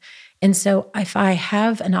understand. And so if I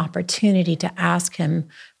have an opportunity to ask him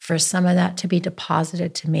for some of that to be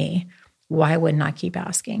deposited to me, why wouldn't I keep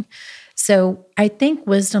asking? So I think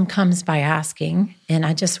wisdom comes by asking. And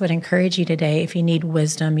I just would encourage you today, if you need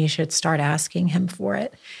wisdom, you should start asking him for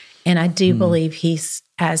it. And I do believe he's,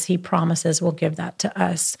 as he promises, will give that to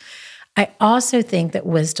us. I also think that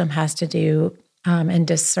wisdom has to do and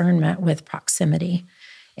discernment with proximity.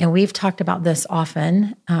 And we've talked about this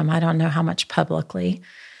often. I don't know how much publicly,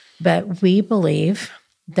 but we believe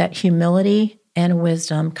that humility and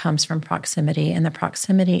wisdom comes from proximity. And the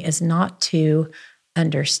proximity is not to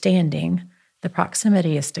understanding. The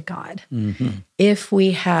proximity is to God. If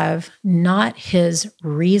we have not his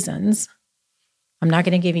reasons, I'm not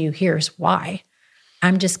going to give you, here's why.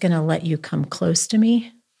 I'm just going to let you come close to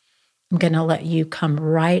me. I'm going to let you come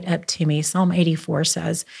right up to me. Psalm 84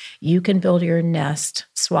 says, you can build your nest,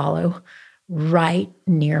 swallow, right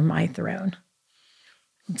near my throne.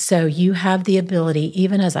 So you have the ability,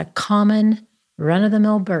 even as a common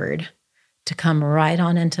run-of-the-mill bird, to come right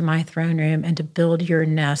on into my throne room and to build your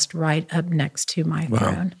nest right up next to my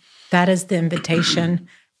throne. That is the invitation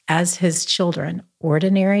as his children,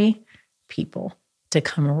 ordinary people, to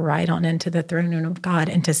come right on into the throne room of God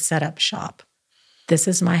and to set up shop. This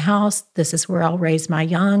is my house. This is where I'll raise my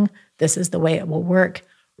young. This is the way it will work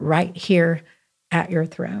right here at your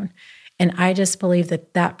throne. And I just believe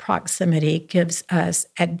that that proximity gives us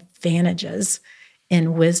advantages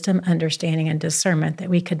in wisdom, understanding, and discernment that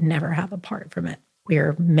we could never have apart from it. We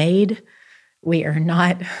are made. We are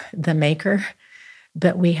not the maker,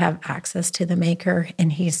 but we have access to the maker.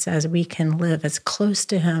 And he says we can live as close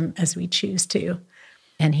to him as we choose to.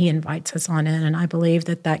 And he invites us on in. And I believe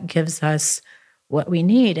that that gives us what we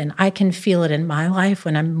need. And I can feel it in my life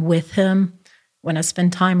when I'm with him, when I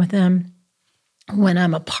spend time with him, when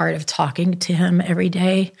I'm a part of talking to him every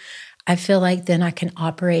day. I feel like then I can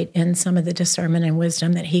operate in some of the discernment and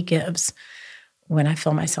wisdom that he gives. When I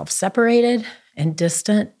feel myself separated and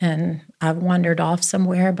distant and I've wandered off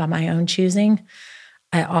somewhere by my own choosing,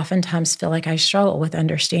 I oftentimes feel like I struggle with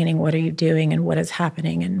understanding what are you doing and what is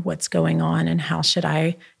happening and what's going on and how should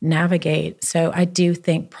I navigate. So I do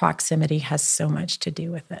think proximity has so much to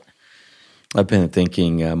do with it. I've been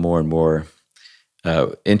thinking more and more.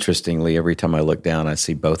 Interestingly, every time I look down, I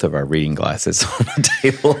see both of our reading glasses on the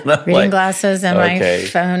table. Reading glasses and my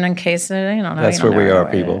phone in case, that's where we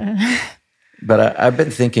are, people. But I've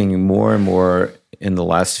been thinking more and more in the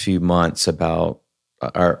last few months about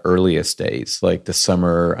our earliest days, like the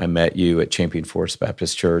summer I met you at Champion Forest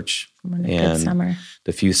Baptist Church, and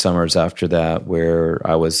the few summers after that where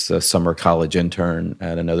I was a summer college intern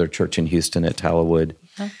at another church in Houston at Tallowood.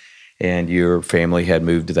 And your family had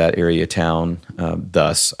moved to that area of town.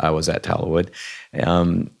 Thus, I was at Tallowood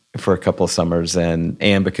for a couple of summers, and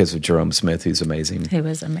because of Jerome Smith, who's amazing. He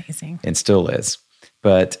was amazing. And still is.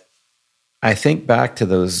 But I think back to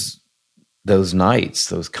those nights,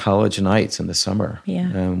 those college nights in the summer.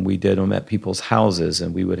 Yeah. We did them at people's houses,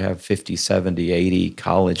 and we would have 50, 70, 80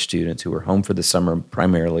 college students who were home for the summer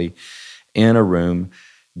primarily in a room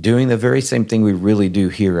doing the very same thing we really do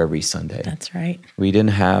here every Sunday. That's right. We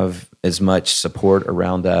didn't have as much support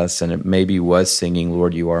around us, and it maybe was singing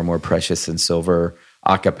Lord, You Are More Precious Than Silver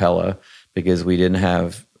a cappella because we didn't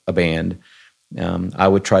have a band. I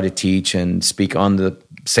would try to teach and speak on the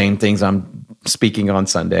same things I'm speaking on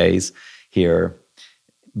Sundays here.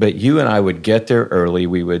 But you and I would get there early.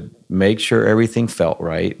 We would make sure everything felt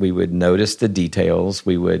right. We would notice the details.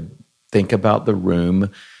 We would think about the room.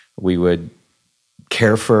 We would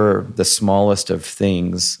care for the smallest of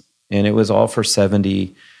things. And it was all for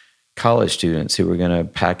 70 college students who were going to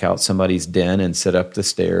pack out somebody's den and sit up the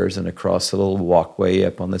stairs and across a little walkway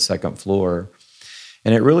up on the second floor.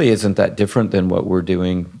 And it really isn't that different than what we're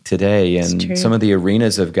doing today. And some of the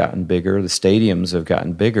arenas have gotten bigger, the stadiums have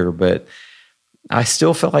gotten bigger, but I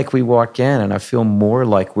still feel like we walk in and I feel more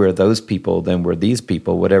like we're those people than we're these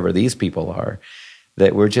people, whatever these people are,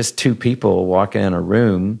 that we're just two people walking in a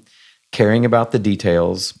room caring about the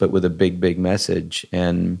details, but with a big, big message.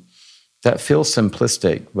 And that feels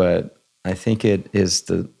simplistic, but I think it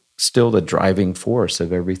is still the driving force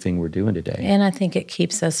of everything we're doing today. And I think it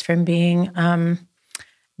keeps us from being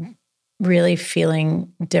really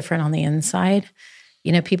feeling different on the inside.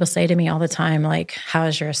 You know, people say to me all the time, like, how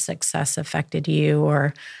has your success affected you?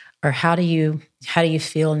 Or how do you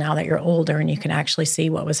feel now that you're older and you can actually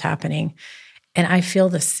see what was happening? And I feel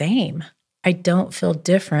the same. I don't feel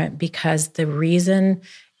different because the reason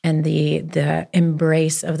and the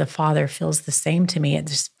embrace of the Father feels the same to me.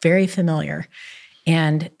 It's very familiar.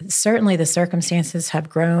 And certainly the circumstances have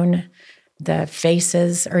grown. The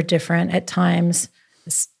faces are different at times,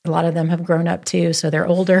 A lot of them have grown up too, so they're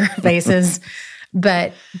older faces.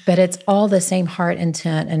 But it's all the same heart,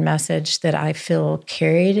 intent, and message that I feel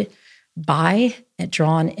carried by and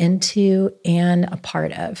drawn into and a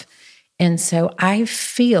part of. And so I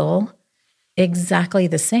feel exactly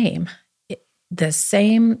the same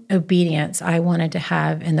obedience I wanted to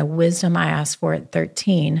have and the wisdom I asked for at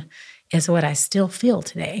 13 is what I still feel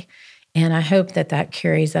today. And I hope that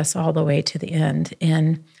carries us all the way to the end.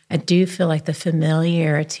 And I do feel like the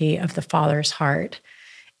familiarity of the Father's heart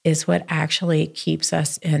is what actually keeps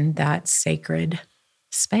us in that sacred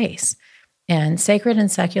space. And sacred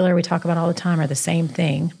and secular, we talk about all the time, are the same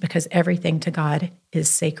thing because everything to God is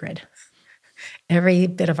sacred. Every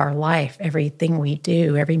bit of our life, everything we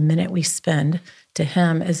do, every minute we spend to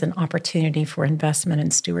Him is an opportunity for investment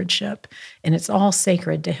and stewardship. And it's all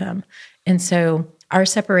sacred to Him. And so our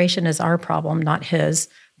separation is our problem, not His,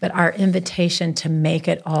 but our invitation to make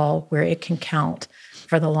it all where it can count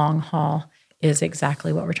for the long haul is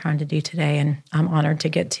exactly what we're trying to do today. And I'm honored to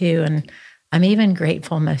get to, and I'm even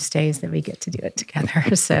grateful most days that we get to do it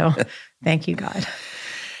together. So thank you, God.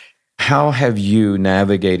 How have you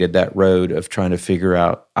navigated that road of trying to figure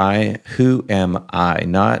out, who am I?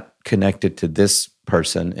 Not connected to this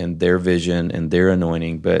person and their vision and their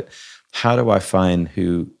anointing, but how do I find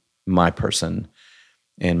who my person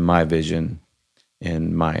and my vision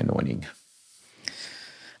and my anointing?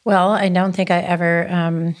 Well, I don't think I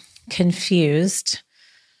ever confused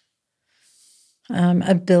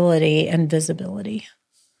ability and visibility.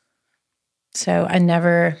 So I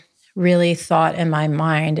never really thought in my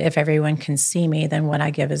mind, if everyone can see me, then what I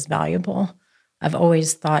give is valuable. I've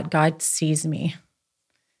always thought God sees me.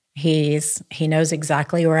 He knows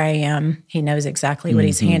exactly where I am. He knows exactly what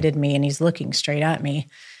He's handed me, and He's looking straight at me.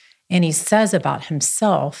 And He says about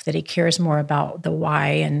Himself that He cares more about the why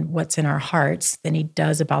and what's in our hearts than He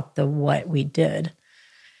does about the what we did.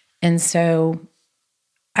 And so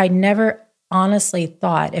I never honestly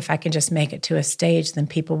thought if I can just make it to a stage, then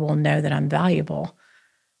people will know that I'm valuable.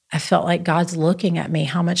 I felt like God's looking at me.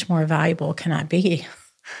 How much more valuable can I be?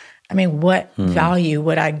 I mean, what value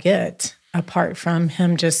would I get apart from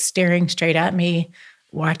Him just staring straight at me,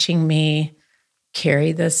 watching me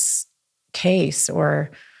carry this case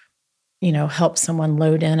or, help someone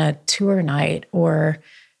load in a tour night or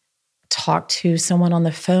talk to someone on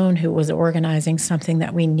the phone who was organizing something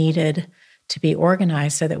that we needed to be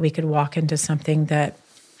organized so that we could walk into something that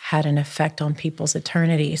had an effect on people's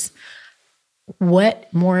eternities.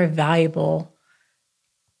 What more valuable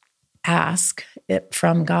ask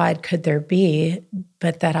from God could there be,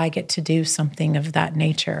 but that I get to do something of that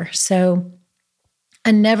nature? So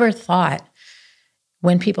I never thought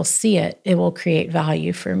when people see it, it will create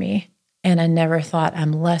value for me. And I never thought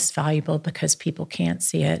I'm less valuable because people can't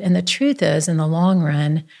see it. And the truth is, in the long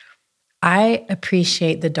run, I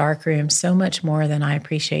appreciate the dark room so much more than I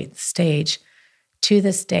appreciate the stage to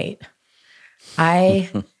this date.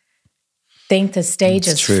 I think the stage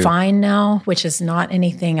is fine now, which is not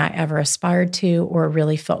anything I ever aspired to or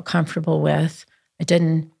really felt comfortable with. I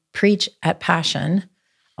didn't preach at Passion,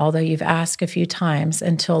 although you've asked a few times,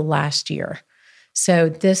 until last year. So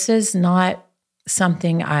this is not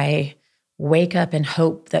something I wake up and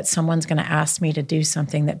hope that someone's going to ask me to do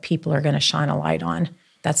something that people are going to shine a light on.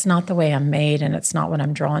 That's not the way I'm made, and it's not what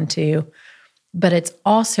I'm drawn to. But it's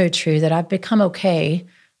also true that I've become okay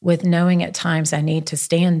with knowing at times I need to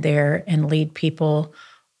stand there and lead people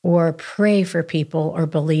or pray for people or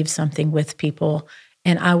believe something with people,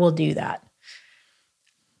 and I will do that.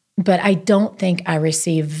 But I don't think I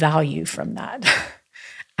receive value from that.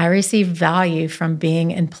 I receive value from being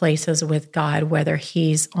in places with God, whether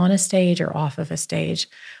He's on a stage or off of a stage,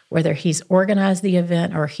 whether He's organized the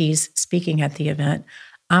event or He's speaking at the event.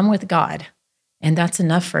 I'm with God, and that's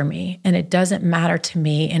enough for me. And it doesn't matter to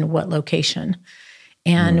me in what location.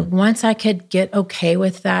 And once I could get okay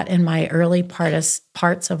with that in my early parts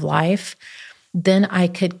of life, then I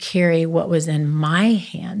could carry what was in my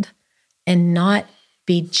hand and not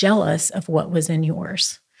be jealous of what was in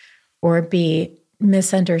yours or be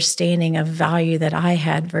misunderstanding of value that I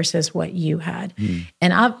had versus what you had.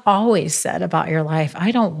 And I've always said about your life,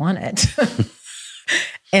 I don't want it.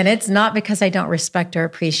 And it's not because I don't respect or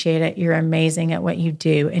appreciate it. You're amazing at what you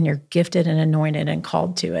do, and you're gifted and anointed and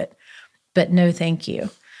called to it. But no, thank you.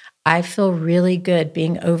 I feel really good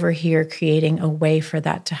being over here creating a way for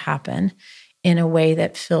that to happen in a way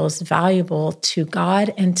that feels valuable to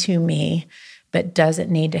God and to me, but doesn't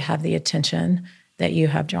need to have the attention that you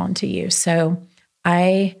have drawn to you. So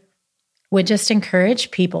I would just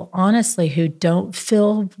encourage people, honestly, who don't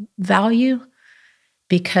feel value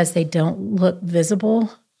because they don't look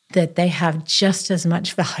visible, that they have just as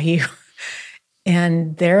much value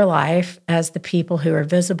and their life as the people who are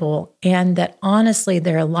visible, and that honestly,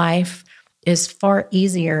 their life is far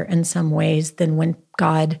easier in some ways than when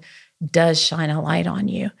God does shine a light on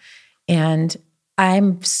you. And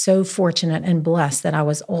I'm so fortunate and blessed that I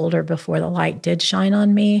was older before the light did shine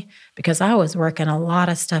on me, because I was working a lot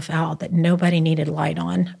of stuff out that nobody needed light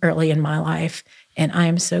on early in my life. And I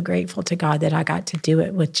am so grateful to God that I got to do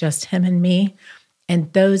it with just him and me.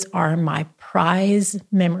 And those are my prize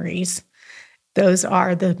memories. Those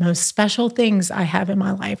are the most special things I have in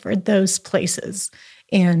my life, are those places.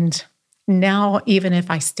 And now, even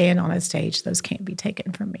if I stand on a stage, those can't be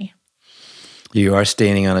taken from me. You are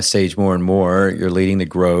standing on a stage more and more. You're leading the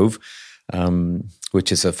Grove,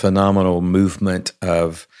 which is a phenomenal movement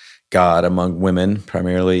of God among women,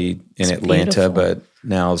 primarily in Atlanta, but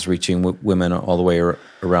now is reaching women all the way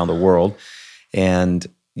around the world. And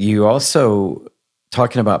you also,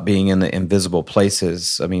 talking about being in the invisible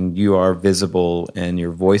places, I mean, you are visible and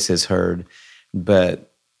your voice is heard,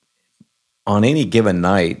 but on any given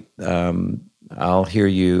night, I'll hear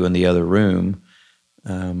you in the other room,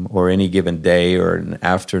 or any given day or an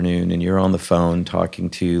afternoon, and you're on the phone talking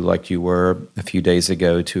to, like you were a few days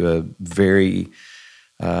ago, to a very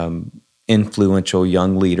influential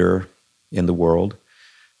young leader in the world.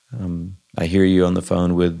 I hear you on the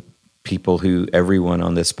phone with people who everyone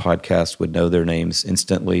on this podcast would know their names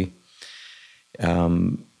instantly.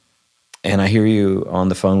 And I hear you on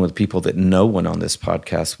the phone with people that no one on this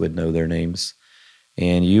podcast would know their names.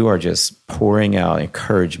 And you are just pouring out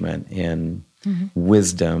encouragement and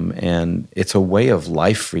wisdom, and it's a way of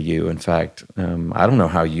life for you. In fact, I don't know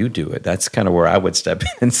how you do it. That's kind of where I would step in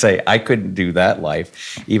and say, I couldn't do that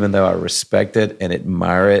life, even though I respect it and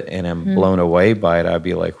admire it and am blown away by it. I'd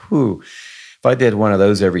be like, whew, if I did one of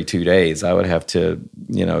those every 2 days, I would have to,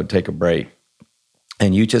 take a break.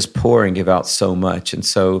 And you just pour and give out so much. And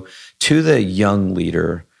so to the young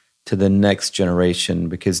leader, to the next generation,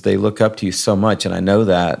 because they look up to you so much, and I know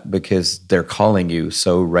that because they're calling you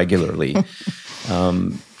so regularly.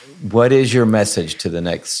 What is your message to the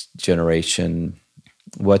next generation?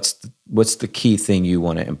 What's the key thing you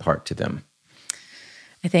want to impart to them?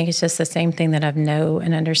 I think it's just the same thing that I know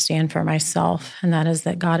and understand for myself, and that is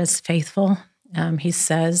that God is faithful. He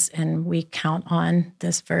says, and we count on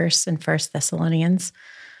this verse in 1 Thessalonians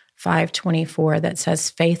 5:24 that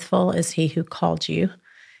says, "Faithful is he who called you.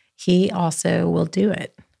 He also will do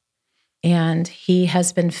it." And he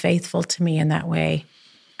has been faithful to me in that way.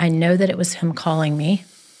 I know that it was him calling me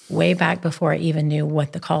way back before I even knew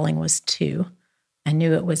what the calling was to. I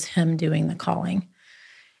knew it was him doing the calling.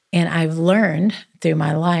 And I've learned through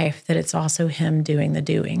my life that it's also him doing the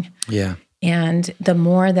doing. Yeah. And the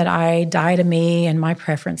more that I die to me and my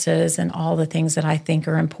preferences and all the things that I think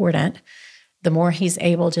are important, the more he's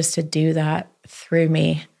able just to do that through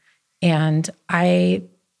me. And I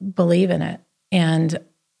believe in it. And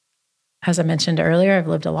as I mentioned earlier, I've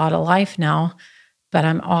lived a lot of life now, but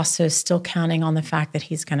I'm also still counting on the fact that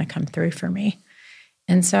he's going to come through for me.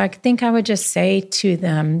 And so I think I would just say to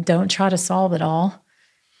them, don't try to solve it all.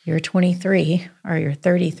 You're 23 or you're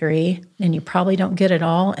 33, and you probably don't get it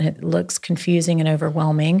all, and it looks confusing and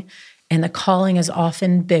overwhelming. And the calling is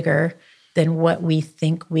often bigger than what we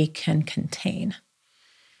think we can contain.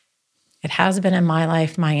 It has been in my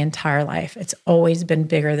life, my entire life. It's always been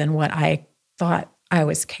bigger than what I thought I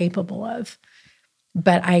was capable of.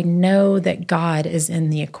 But I know that God is in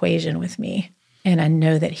the equation with me, and I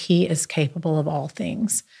know that he is capable of all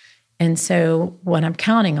things. And so what I'm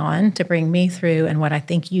counting on to bring me through, and what I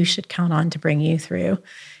think you should count on to bring you through,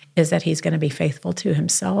 is that he's going to be faithful to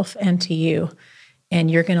himself and to you. And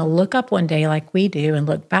you're going to look up one day like we do, and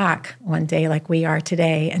look back one day like we are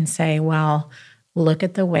today, and say, well, look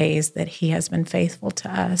at the ways that he has been faithful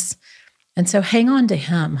to us. And so hang on to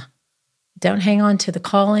him. Don't hang on to the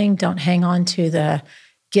calling. Don't hang on to the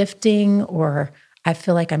gifting, or I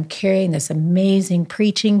feel like I'm carrying this amazing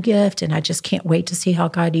preaching gift and I just can't wait to see how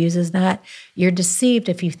God uses that. You're deceived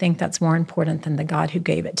if you think that's more important than the God who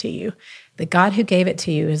gave it to you. The God who gave it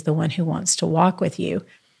to you is the one who wants to walk with you,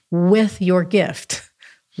 with your gift,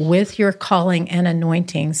 with your calling and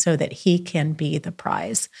anointing, so that he can be the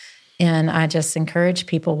prize. And I just encourage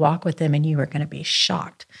people, walk with him, and you are going to be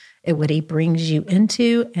shocked at what he brings you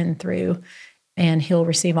into and through, and he'll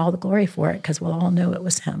receive all the glory for it, because we'll all know it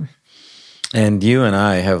was him. And you and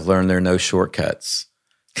I have learned there are no shortcuts.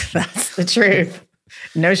 That's the truth.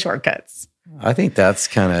 No shortcuts. I think that's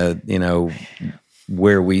kind of,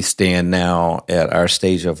 where we stand now at our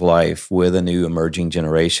stage of life with a new emerging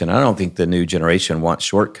generation. I don't think the new generation wants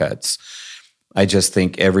shortcuts. I just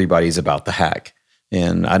think everybody's about the hack.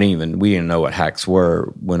 And we didn't know what hacks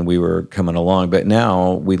were when we were coming along. But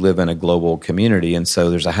now we live in a global community, and so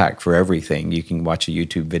there's a hack for everything. You can watch a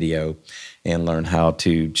YouTube video and learn how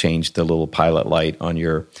to change the little pilot light on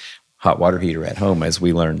your hot water heater at home, as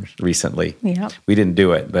we learned recently. Yep. We didn't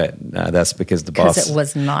do it, but that's because the boss it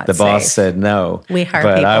was not the safe. Boss said no. We hired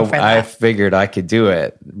people for that. I figured I could do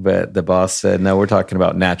it, but the boss said no. We're talking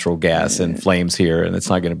about natural gas and flames here, and it's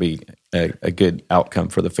not going to be a good outcome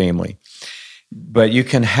for the family. But you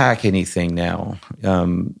can hack anything now.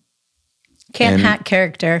 Can't hack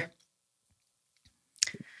character.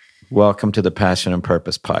 Welcome to the Passion and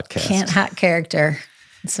Purpose podcast. Can't hack character.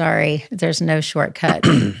 Sorry, there's no shortcut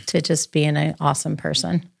to just being an awesome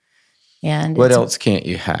person. And what else can't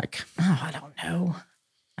you hack? Oh, I don't know.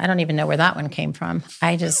 I don't even know where that one came from.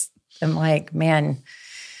 I just am like, man,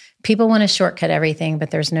 people want to shortcut everything,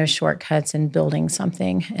 but there's no shortcuts in building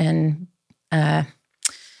something. And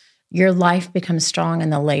your life becomes strong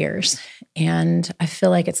in the layers. And I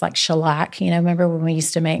feel like it's like shellac. Remember when we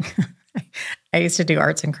used to make, I used to do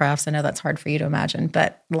arts and crafts. I know that's hard for you to imagine,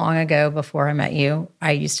 but long ago before I met you,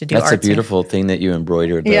 I used to do arts. That's a beautiful thing that you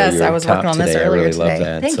embroidered. Yes, I was working on this earlier today. Love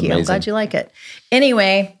that. Thank you. I'm glad you like it.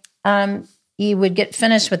 Anyway, you would get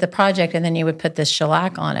finished with the project and then you would put this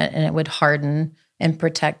shellac on it and it would harden and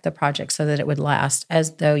protect the project so that it would last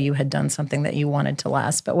as though you had done something that you wanted to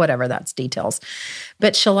last. But whatever, that's details.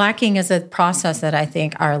 But shellacking is a process that I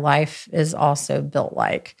think our life is also built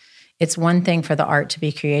like. It's one thing for the art to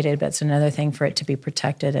be created, but it's another thing for it to be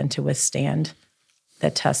protected and to withstand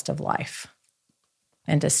the test of life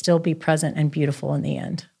and to still be present and beautiful in the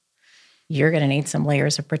end. You're going to need some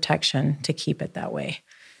layers of protection to keep it that way.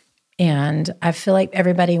 And I feel like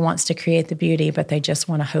everybody wants to create the beauty, but they just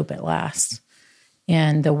want to hope it lasts.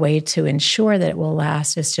 And the way to ensure that it will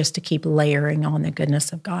last is just to keep layering on the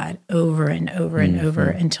goodness of God over and over and over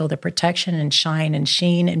until the protection and shine and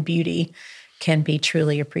sheen and beauty can be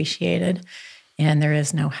truly appreciated. And there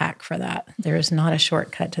is no hack for that. There is not a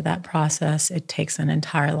shortcut to that process. It takes an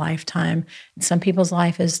entire lifetime. Some people's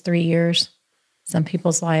life is 3 years. Some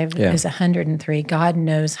people's life is 103. God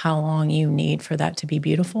knows how long you need for that to be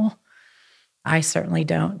beautiful. I certainly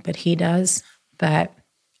don't, but He does. But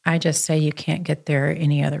I just say you can't get there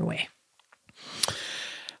any other way.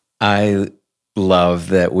 I love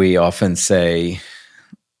that we often say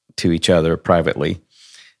to each other privately.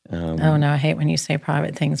 Oh, no, I hate when you say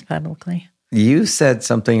private things publicly. You said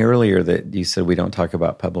something earlier that you said we don't talk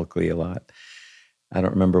about publicly a lot. I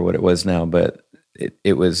don't remember what it was now, but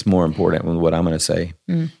it was more important than what I'm going to say.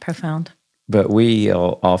 Profound. But we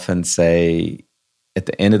often say, at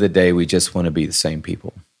the end of the day, we just want to be the same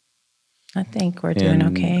people. I think we're doing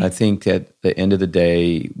okay. I think at the end of the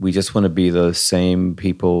day, we just want to be the same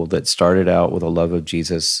people that started out with a love of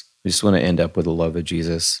Jesus. We just want to end up with a love of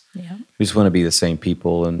Jesus. Yeah. We just want to be the same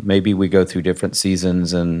people. And maybe we go through different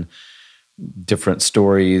seasons and different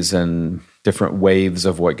stories and different waves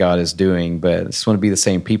of what God is doing, but I just want to be the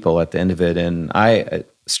same people at the end of it. And I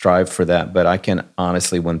strive for that, but I can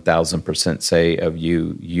honestly 1,000% say of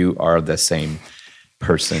you, you are the same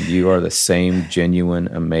person. You are the same genuine,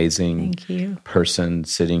 amazing person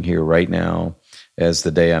sitting here right now as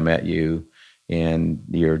the day I met you. And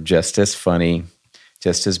you're just as funny,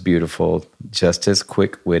 just as beautiful, just as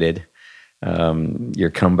quick-witted. Your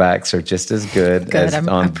comebacks are just as good as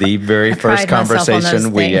on the very first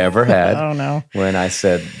conversation we ever had. Oh, no. When I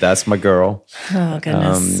said, that's my girl. Oh,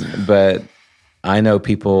 goodness. But I know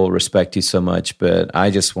people respect you so much, but I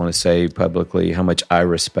just want to say publicly how much I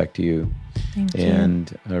respect you. Thank you.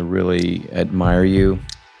 And I really admire you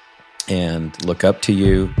and look up to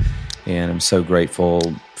you. And I'm so grateful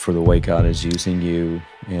for the way God is using you.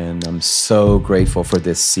 And I'm so grateful for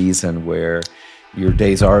this season where your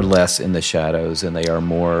days are less in the shadows and they are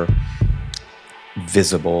more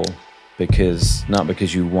visible, not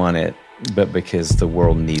because you want it, but because the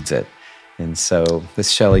world needs it. And so this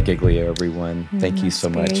is Shelly Giglio, everyone. Thank you so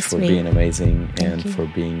much for being amazing and for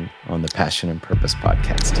being on the Passion and Purpose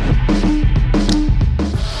podcast.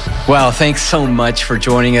 Wow, thanks so much for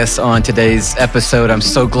joining us on today's episode. I'm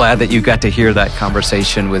so glad that you got to hear that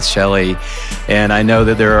conversation with Shelly. And I know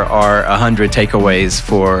that there are 100 takeaways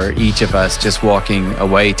for each of us just walking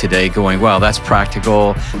away today going, wow, that's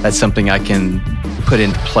practical. That's something I can put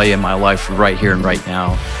into play in my life right here and right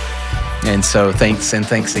now. And so thanks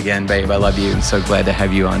again, babe. I love you. I'm so glad to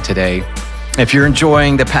have you on today. If you're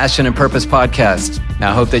enjoying the Passion and Purpose podcast,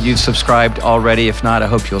 I hope that you've subscribed already. If not, I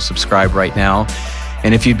hope you'll subscribe right now.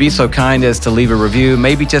 And if you'd be so kind as to leave a review,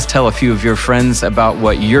 maybe just tell a few of your friends about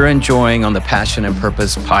what you're enjoying on the Passion and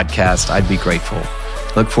Purpose podcast, I'd be grateful.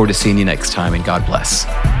 Look forward to seeing you next time, and God bless.